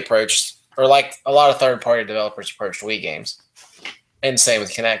the Wii approached, or like a lot of third-party developers approached Wii games. And same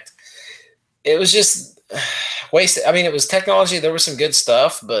with Connect. It was just wasted. I mean, it was technology. There was some good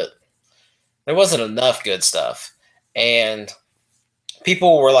stuff, but there wasn't enough good stuff. And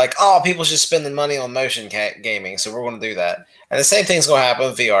people were like, "Oh, people should spend the money on motion gaming, so we're going to do that." And the same thing's going to happen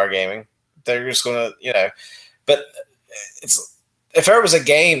with VR gaming. They're just going to, but it's if there was a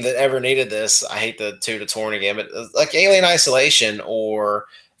game that ever needed this, I hate to toot its horn again, but like Alien Isolation or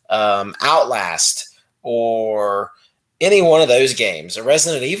Outlast or any one of those games, a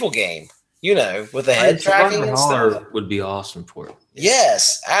Resident Evil game, with the head tracking and stuff, would be awesome for it.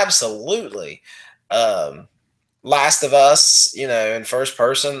 Yes, absolutely. Last of Us, in first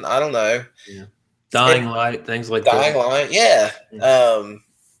person, I don't know. Yeah. Dying Light, things like that. Dying Light, yeah.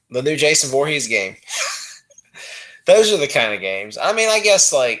 The new Jason Voorhees game. Those are the kind of games. I mean, I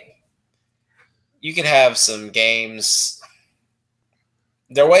guess like you could have some games.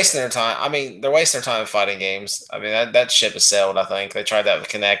 They're wasting their time. I mean, they're wasting their time fighting games. I mean, that ship has sailed, I think. They tried that with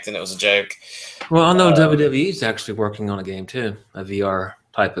Kinect, and it was a joke. Well, I know WWE is actually working on a game, too, a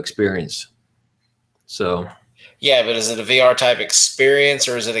VR-type experience. So... Yeah, but is it a VR-type experience,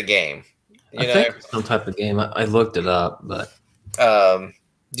 or is it a game? I think it's some type of game. I looked it up, but...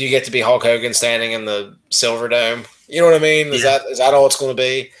 do you get to be Hulk Hogan standing in the Silver Dome? You know what I mean? Is that all it's going to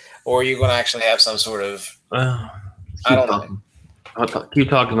be? Or are you going to actually have some sort of... I don't know. Keep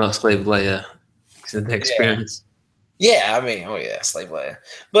talking about Slave Leia. The experience. Yeah, I mean, Slave Leia.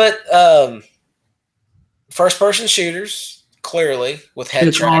 But first-person shooters, clearly, with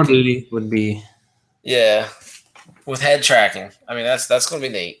head tracking. Call of Duty would be... Yeah, with head tracking. I mean, that's going to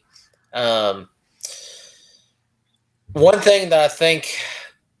be neat. One thing that I think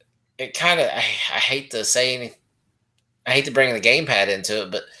it kind of... I hate to say anything. I hate to bring the gamepad into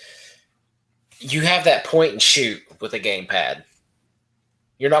it, but you have that point and shoot with a gamepad.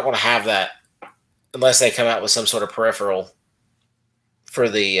 You're not going to have that unless they come out with some sort of peripheral for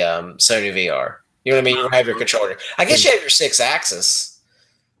the Sony VR. You know what I mean? You don't have your controller. I guess you have your 6-axis,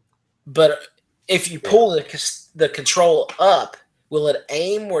 but if you pull the control up, will it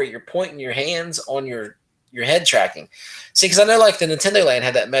aim where you're pointing your hands on your head tracking? See, because I know like the Nintendo Land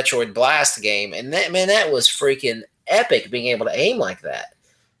had that Metroid Blast game, and that was freaking epic being able to aim like that.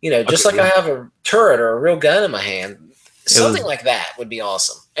 Just I have a turret or a real gun in my hand. Something like that would be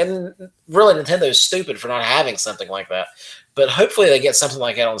awesome. And really, Nintendo's stupid for not having something like that. But hopefully they get something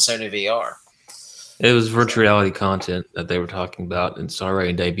like that on Sony VR. It was virtual reality content that they were talking about, and it's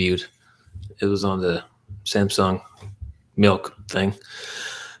already debuted. It was on the Samsung Milk thing.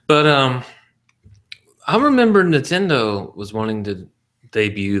 But I remember Nintendo was wanting to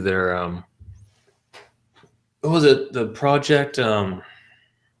debut their what was it? The project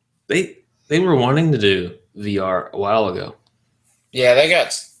they were wanting to do VR a while ago. Yeah, they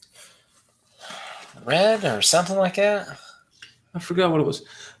got Red or something like that. I forgot what it was.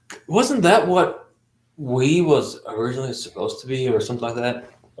 Wasn't that what Wii was originally supposed to be, or something like that?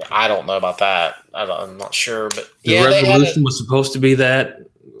 I don't know about that. I'm not sure, but the Revolution was supposed to be that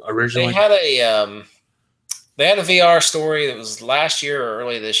originally. They had a VR story that was last year or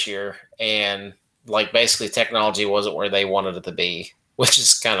early this year, and like basically technology wasn't where they wanted it to be, which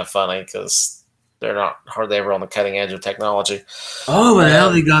is kind of funny because they're not hardly ever on the cutting edge of technology. Oh, but now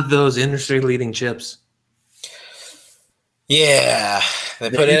they got those industry-leading chips. Yeah, they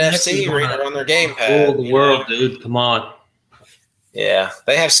put NFC reader on their gamepad. Oh, the world, dude! Come on. Yeah,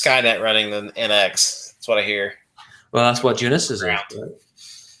 they have Skynet running the NX. That's what I hear. Well, that's what Genesis is. Right?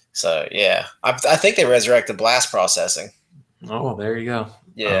 So yeah, I think they resurrected blast processing. Oh, there you go.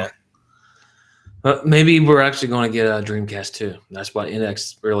 Yeah. But maybe we're actually going to get a Dreamcast 2. That's what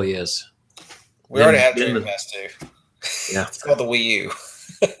NX really is. We already have Dreamcast 2. Yeah. It's called the Wii U.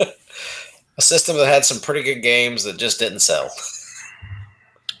 A system that had some pretty good games that just didn't sell.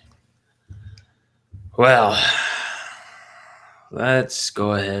 Well, let's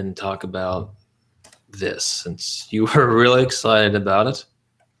go ahead and talk about this, since you were really excited about it.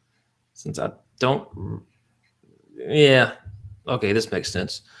 Since I don't... Yeah. Okay, this makes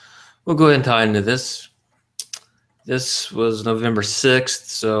sense. We'll go ahead and tie into this. This was November 6th,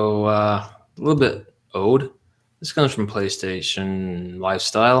 so a little bit old. This comes from PlayStation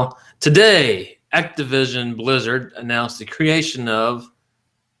Lifestyle. Today, Activision Blizzard announced the creation of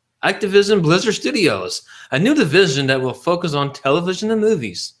Activision Blizzard Studios, a new division that will focus on television and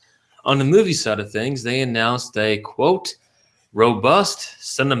movies. On the movie side of things, they announced a, quote, robust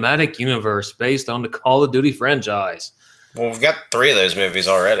cinematic universe based on the Call of Duty franchise. Well, we've got 3 of those movies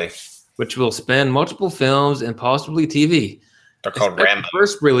already. Which will span multiple films and possibly TV. They're called Rambo.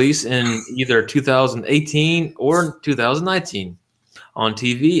 First release in either 2018 or 2019. On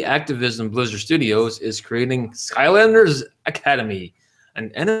TV, Activision Blizzard Studios is creating Skylanders Academy,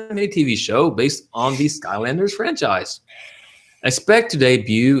 an animated TV show based on the Skylanders franchise. Expect to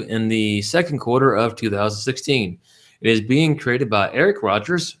debut in the second quarter of 2016. It is being created by Eric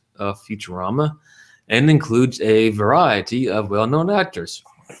Rogers of Futurama and includes a variety of well-known actors.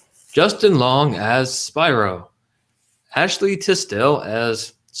 Justin Long as Spyro, Ashley Tisdale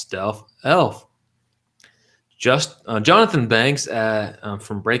as Stealth Elf, Jonathan Banks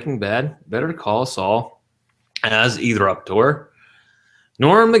from Breaking Bad, Better Call Saul as Eruptor,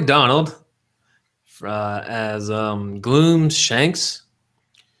 Norm Macdonald as Gloom Shanks,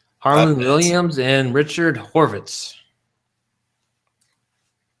 Harlan Williams, and Richard Horvitz.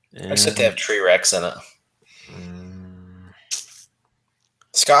 Except they have T-Rex in it.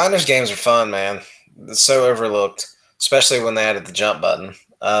 Skylanders games are fun, man. It's so overlooked, especially when they added the jump button.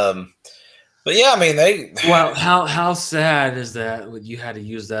 But yeah, I mean they. Well, how sad is that? You had to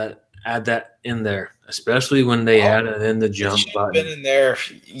use that, add that in there, especially when they added in the jump button. Been in there,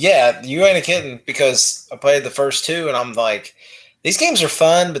 yeah. You ain't a kidding, because I played the first 2 and I'm like, these games are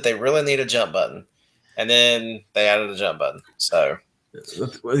fun, but they really need a jump button. And then they added a jump button. So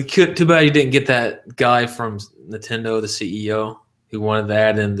too bad you didn't get that guy from Nintendo, the CEO, who wanted to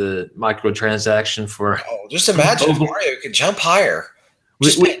add in the microtransaction for. Oh, just imagine if Mario could jump higher.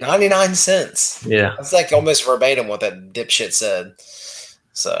 Just pay 99 cents. Yeah. That's like almost verbatim what that dipshit said.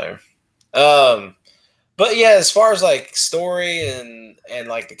 So, but yeah, as far as like story and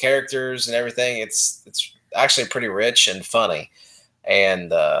like the characters and everything, it's actually pretty rich and funny.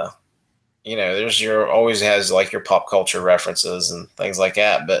 And, there's always has like your pop culture references and things like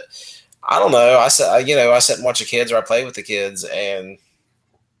that. But I don't know. I sit and watch the kids, or I play with the kids, and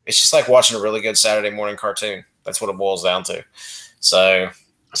it's just like watching a really good Saturday morning cartoon. That's what it boils down to. So,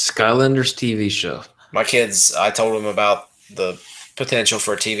 Skylanders TV show. My kids, I told them about the potential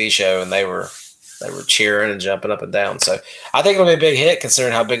for a TV show, and they were cheering and jumping up and down. So, I think it'll be a big hit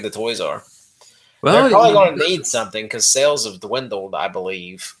considering how big the toys are. Well, they're probably going to need something because sales have dwindled, I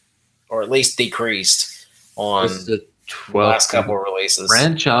believe, or at least decreased on the last couple of releases.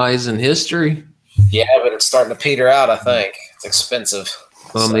 Franchise in history. Yeah, but it's starting to peter out, I think. It's expensive.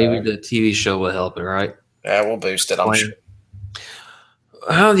 Well, so maybe the TV show will help it, right? Yeah, we'll boost it, I'm sure.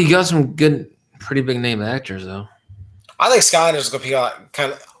 Well, you got some good, pretty big name actors, though. I think Skylanders is going to be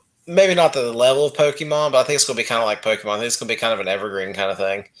kind of, maybe not to the level of Pokemon, but I think it's going to be kind of like Pokemon. I think it's going to be kind of an evergreen kind of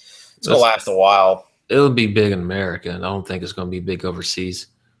thing. It's going to last a while. It'll be big in America, and I don't think it's going to be big overseas.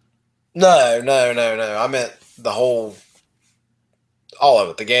 No. I meant the all of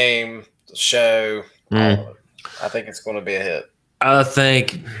it. The game, the show, all of it. I think it's going to be a hit. I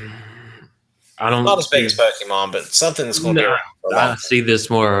think... Not as big as Pokemon, but something that's going to be around for a while. I see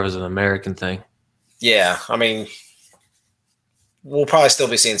this more as an American thing. Yeah, I mean, we'll probably still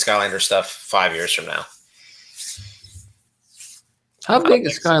be seeing Skylanders stuff 5 years from now. How big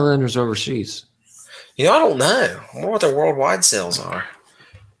is Skylanders overseas? I don't know. I wonder what their worldwide sales are.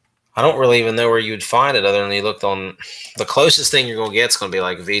 I don't really even know where you would find it other than you looked on. The closest thing you're going to get is going to be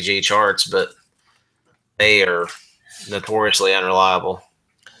like VG charts, but they are notoriously unreliable.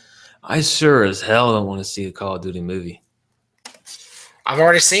 I sure as hell don't want to see a Call of Duty movie. I've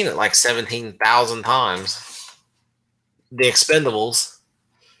already seen it like 17,000 times. The Expendables.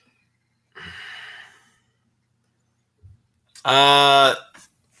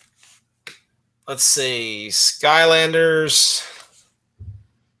 Let's see. Skylanders.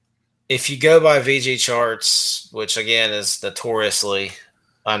 If you go by VG charts, which again is notoriously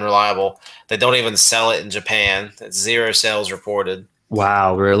unreliable, they don't even sell it in Japan. It's 0 sales reported.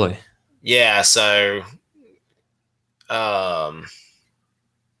 Wow, really? Yeah, so it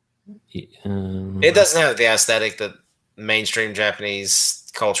doesn't have the aesthetic that mainstream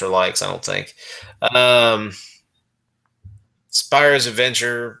Japanese culture likes, I don't think. Spyro's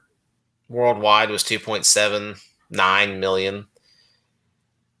Adventure worldwide was 2.79 million.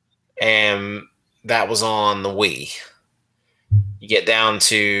 And that was on the Wii. You get down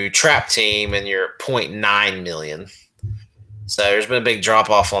to Trap Team and you're at 0.9 million. So there's been a big drop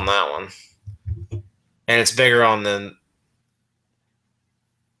off on that one. And it's bigger on the,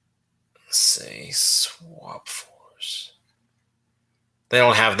 let's see, Swap Force. They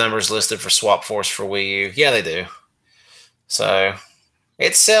don't have numbers listed for Swap Force for Wii U. Yeah, they do. So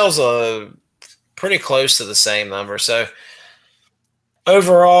it sells pretty close to the same number. So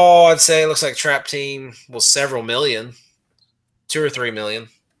overall, I'd say it looks like Trap Team was several million, 2 or 3 million.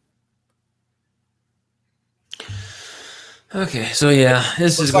 Okay, so yeah,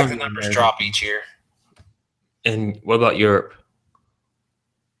 this Looks is like going the to numbers drop each year. And what about Europe?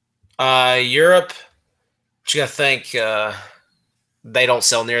 Europe, you got to think they don't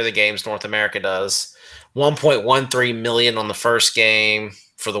sell near the games North America does. 1.13 million on the first game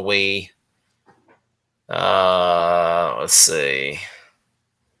for the Wii. Let's see.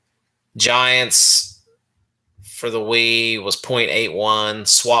 Giants for the Wii was 0.81.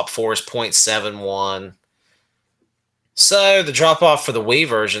 Swap Force 0.71. So the drop off for the Wii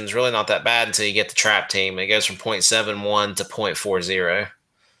version is really not that bad until you get the Trap Team. It goes from 0.71 to 0.40.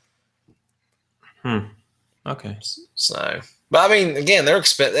 Okay. So, but I mean, again,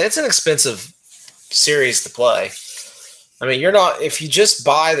 it's an expensive series to play. I mean, if you just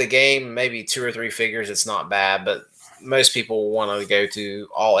buy the game, maybe 2 or 3 figures, it's not bad, but most people want to go to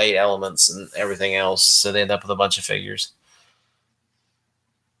all 8 elements and everything else, so they end up with a bunch of figures.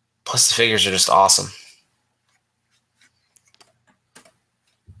 Plus, the figures are just awesome.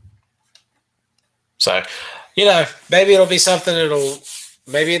 So, maybe it'll be something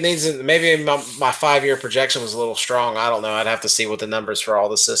maybe my 5-year projection was a little strong. I don't know. I'd have to see what the numbers for all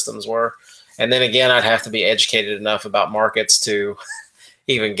the systems were. And then again, I'd have to be educated enough about markets to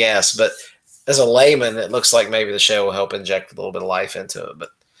even guess. But as a layman, it looks like maybe the show will help inject a little bit of life into it. But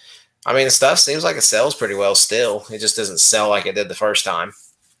I mean, the stuff seems like it sells pretty well still. It just doesn't sell like it did the first time.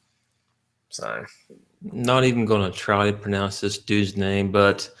 So, not even going to try to pronounce this dude's name,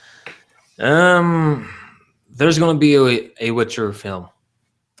 but there's going to be a Witcher film.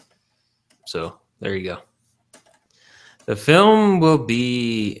 So there you go. The film will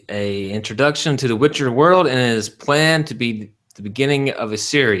be an introduction to the Witcher world and is planned to be the beginning of a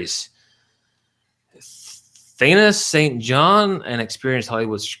series. Thanos St. John, an experienced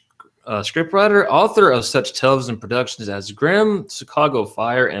Hollywood scriptwriter, author of such television productions as Grimm, Chicago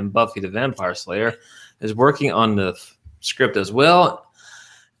Fire, and Buffy the Vampire Slayer, is working on the script as well.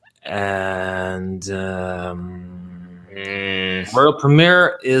 And world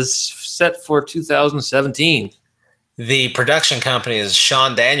premiere is set for 2017. The production company is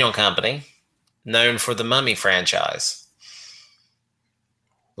Sean Daniel Company, known for the Mummy franchise,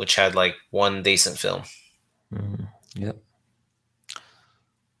 which had like one decent film. Yep.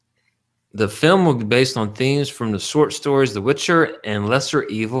 The film will be based on themes from the short stories The Witcher and Lesser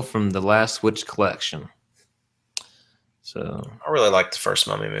Evil from the Last Witch collection. So I really liked the first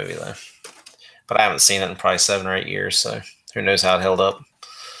Mummy movie though, but I haven't seen it in probably 7 or 8 years, so who knows how it held up.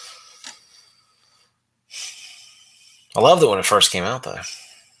 I loved it when it first came out though.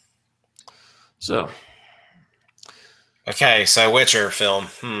 So okay, so Witcher film.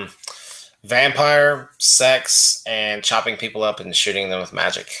 Vampire, sex, and chopping people up and shooting them with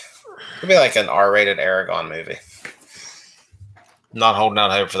magic. It'd be like an R-rated Aragon movie. Not holding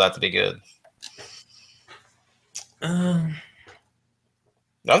out hope for that to be good. I've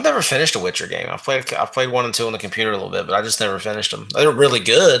never finished a Witcher game. I've played 1 and 2 on the computer a little bit, but I just never finished them. They're really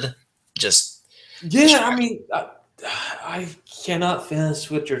good. I mean, I cannot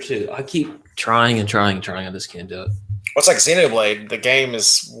finish Witcher 2. I keep trying and trying and trying. I just can't do it. Well, it's like Xenoblade. The game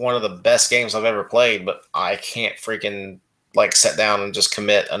is one of the best games I've ever played, but I can't freaking sit down and just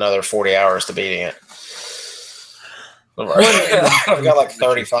commit another 40 hours to beating it. I've got like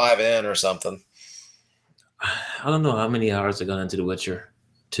 35 in or something. I don't know how many hours I got into The Witcher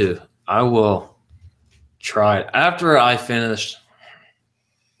 2. I will try it. After I finish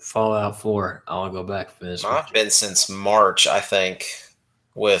Fallout 4, I'll go back and finish. I've been since March, I think,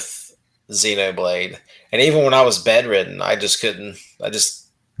 with Xenoblade. And even when I was bedridden, I just couldn't. I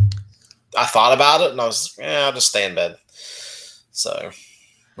thought about it, and I was, I'll just stay in bed. So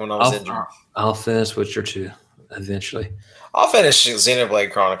when I was injured, I'll finish Witcher 2 eventually. I'll finish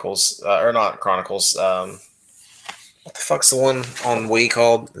Xenoblade Chronicles, or not Chronicles. What the fuck's the one on Wii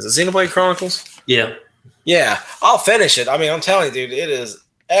called? Is it Xenoblade Chronicles? Yeah. Yeah, I'll finish it. I mean, I'm telling you, dude, it is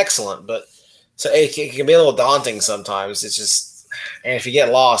excellent, but so it can be a little daunting sometimes. It's just. And if you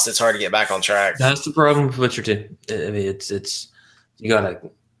get lost, it's hard to get back on track. That's the problem with Witcher 2. I mean, it's you gotta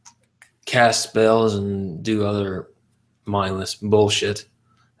cast spells and do other mindless bullshit.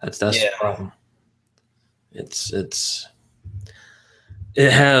 That's the problem. It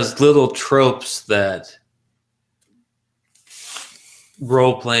has little tropes that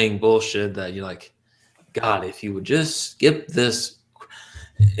role playing bullshit that you're like, God, if you would just skip this,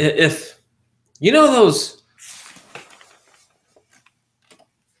 if you know those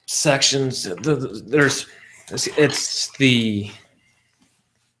sections, there's it's the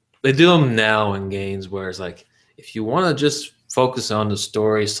they do them now in games where it's like if you want to just focus on the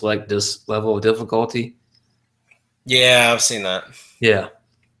story, select this level of difficulty. Yeah, I've seen that. Yeah.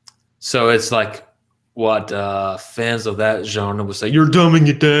 So it's like what fans of that genre would say, you're dumbing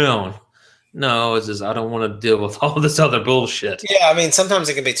it down. No, it's just I don't want to deal with all this other bullshit. Yeah, I mean, sometimes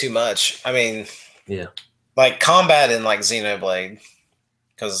it can be too much. I mean, Yeah. like combat in like Xenoblade,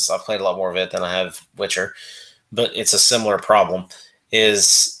 because I've played a lot more of it than I have Witcher, but it's a similar problem.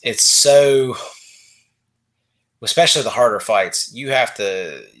 Is it's so, especially the harder fights, you have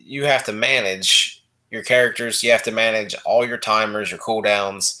to manage your characters, you have to manage all your timers, your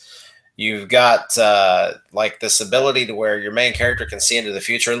cooldowns. You've got like this ability to where your main character can see into the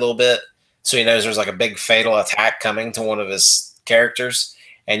future a little bit, so he knows there's like a big fatal attack coming to one of his characters,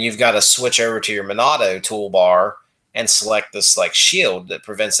 and you've got to switch over to your Monado toolbar and select this like shield that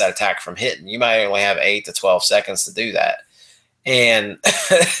prevents that attack from hitting. You might only have 8 to 12 seconds to do that. And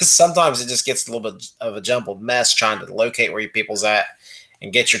sometimes it just gets a little bit of a jumbled mess trying to locate where your people's at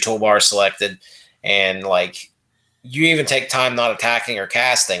and get your toolbar selected. And like you even take time not attacking or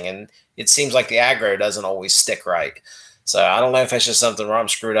casting, and it seems like the aggro doesn't always stick right. So I don't know if it's just something where I'm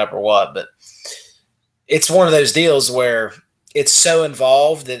screwed up or what, but it's one of those deals where it's so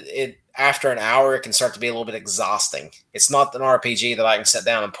involved that it after an hour it can start to be a little bit exhausting. It's not an RPG that I can sit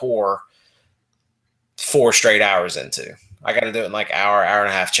down and pour 4 straight hours into. I got to do it in like hour and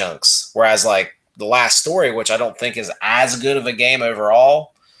a half chunks. Whereas like The Last Story, which I don't think is as good of a game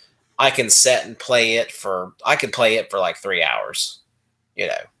overall, I can set and play it for like 3 hours. You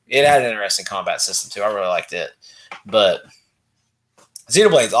know, it had an interesting combat system too. I really liked it, but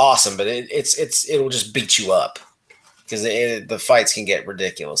Xenoblade's awesome, but it'll just beat you up because the fights can get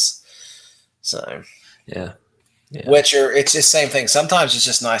ridiculous. So Yeah. Witcher, it's just the same thing. Sometimes it's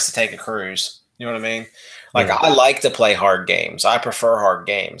just nice to take a cruise. You know what I mean? Like Yeah. I like to play hard games. I prefer hard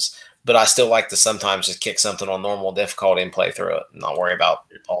games, but I still like to sometimes just kick something on normal difficulty and play through it and not worry about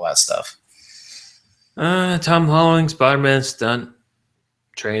all that stuff. Tom Holland, Spider-Man stunt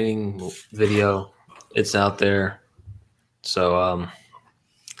training video. It's out there. So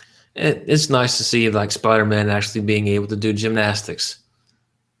it's nice to see like Spider-Man actually being able to do gymnastics.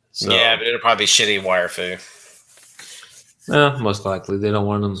 So, Yeah, but it'll probably be shitty wire fu. Most likely they don't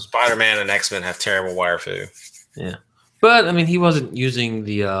want them. Spider-Man and X-Men have terrible wire fu. Yeah, but I mean, he wasn't using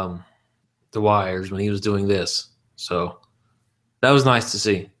the wires when he was doing this, so that was nice to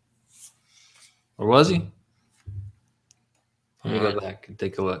see. Or was he? Let me go back and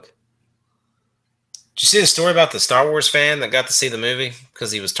take a look. Did you see the story about the Star Wars fan that got to see the movie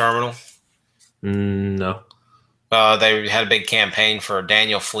because he was terminal? No. They had a big campaign for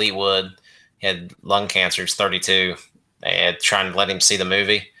Daniel Fleetwood. He had lung cancer. He's 32. They had trying to let him see the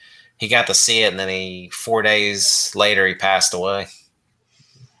movie. He got to see it, and then 4 days later, he passed away.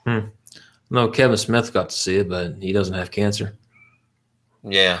 No, Kevin Smith got to see it, but he doesn't have cancer.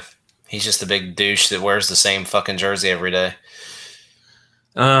 Yeah. He's just a big douche that wears the same fucking jersey every day.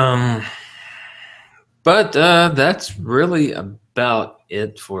 But that's really about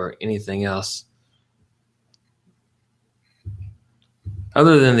it for anything else.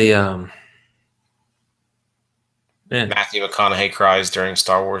 Other than the Matthew McConaughey cries during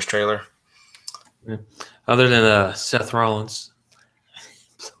Star Wars trailer. Other than Seth Rollins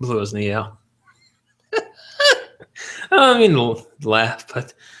blew his knee out. I mean, laugh,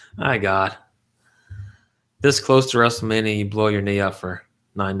 but my God, this close to WrestleMania, you blow your knee out for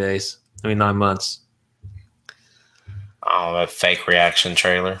 9 days. 9 months. Oh, that fake reaction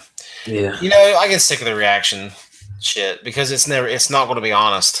trailer. Yeah. You know, I get sick of the reaction shit because it's not going to be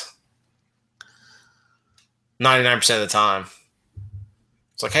honest. 99% of the time.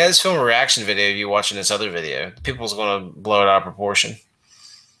 It's like, hey, let's film a reaction video of you watching this other video. People's going to blow it out of proportion.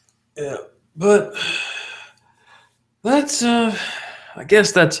 Yeah, but that's I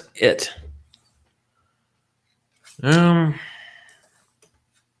guess that's it. It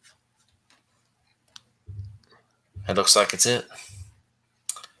looks like it's it.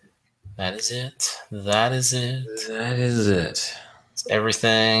 That is it. That is it. That is it. It's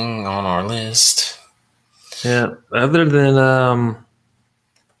everything on our list. Yeah. Other than a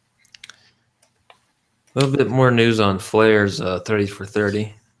little bit more news on Flair's 30 for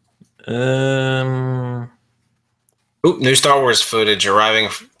 30. New Star Wars footage arriving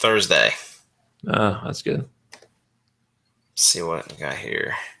Thursday. Oh, that's good. Let's see what we got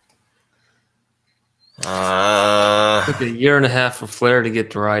here. Took a year and a half for Flair to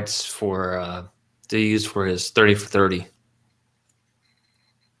get the rights for to use for his 30 for 30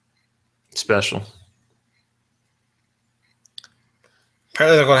 special.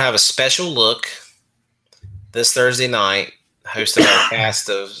 Apparently, they're going to have a special look this Thursday night, hosted by a cast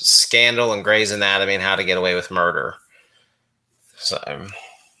of Scandal and Grey's Anatomy and How to Get Away with Murder. So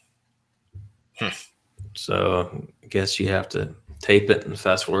I guess you have to tape it and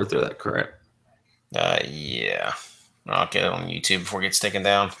fast forward through that, correct? Yeah. I'll get it on YouTube before it gets taken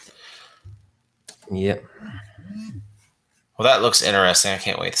down. Yep. Well, that looks interesting. I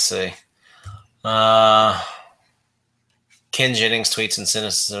can't wait to see. Ken Jennings tweets and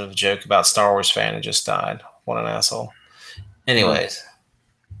sends a joke about Star Wars fan who just died. What an asshole. Anyways.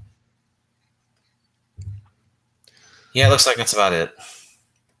 Yeah, it looks like that's about it.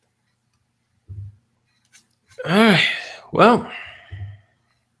 All right. Well.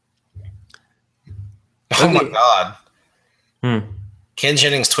 Oh my God. Hmm. Ken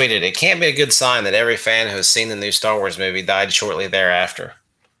Jennings tweeted, "It can't be a good sign that every fan who has seen the new Star Wars movie died shortly thereafter."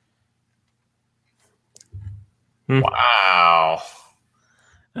 Wow.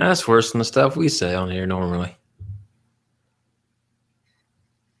 That's worse than the stuff we say on here normally.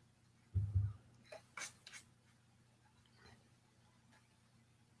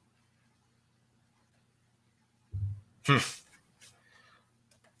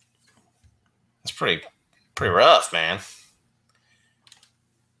 It's pretty rough, man.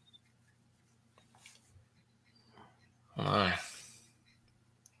 All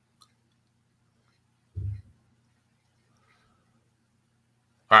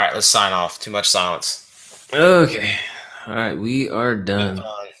right, let's sign off. Too much silence. Okay. All right, we are done.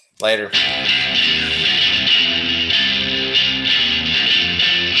 Later.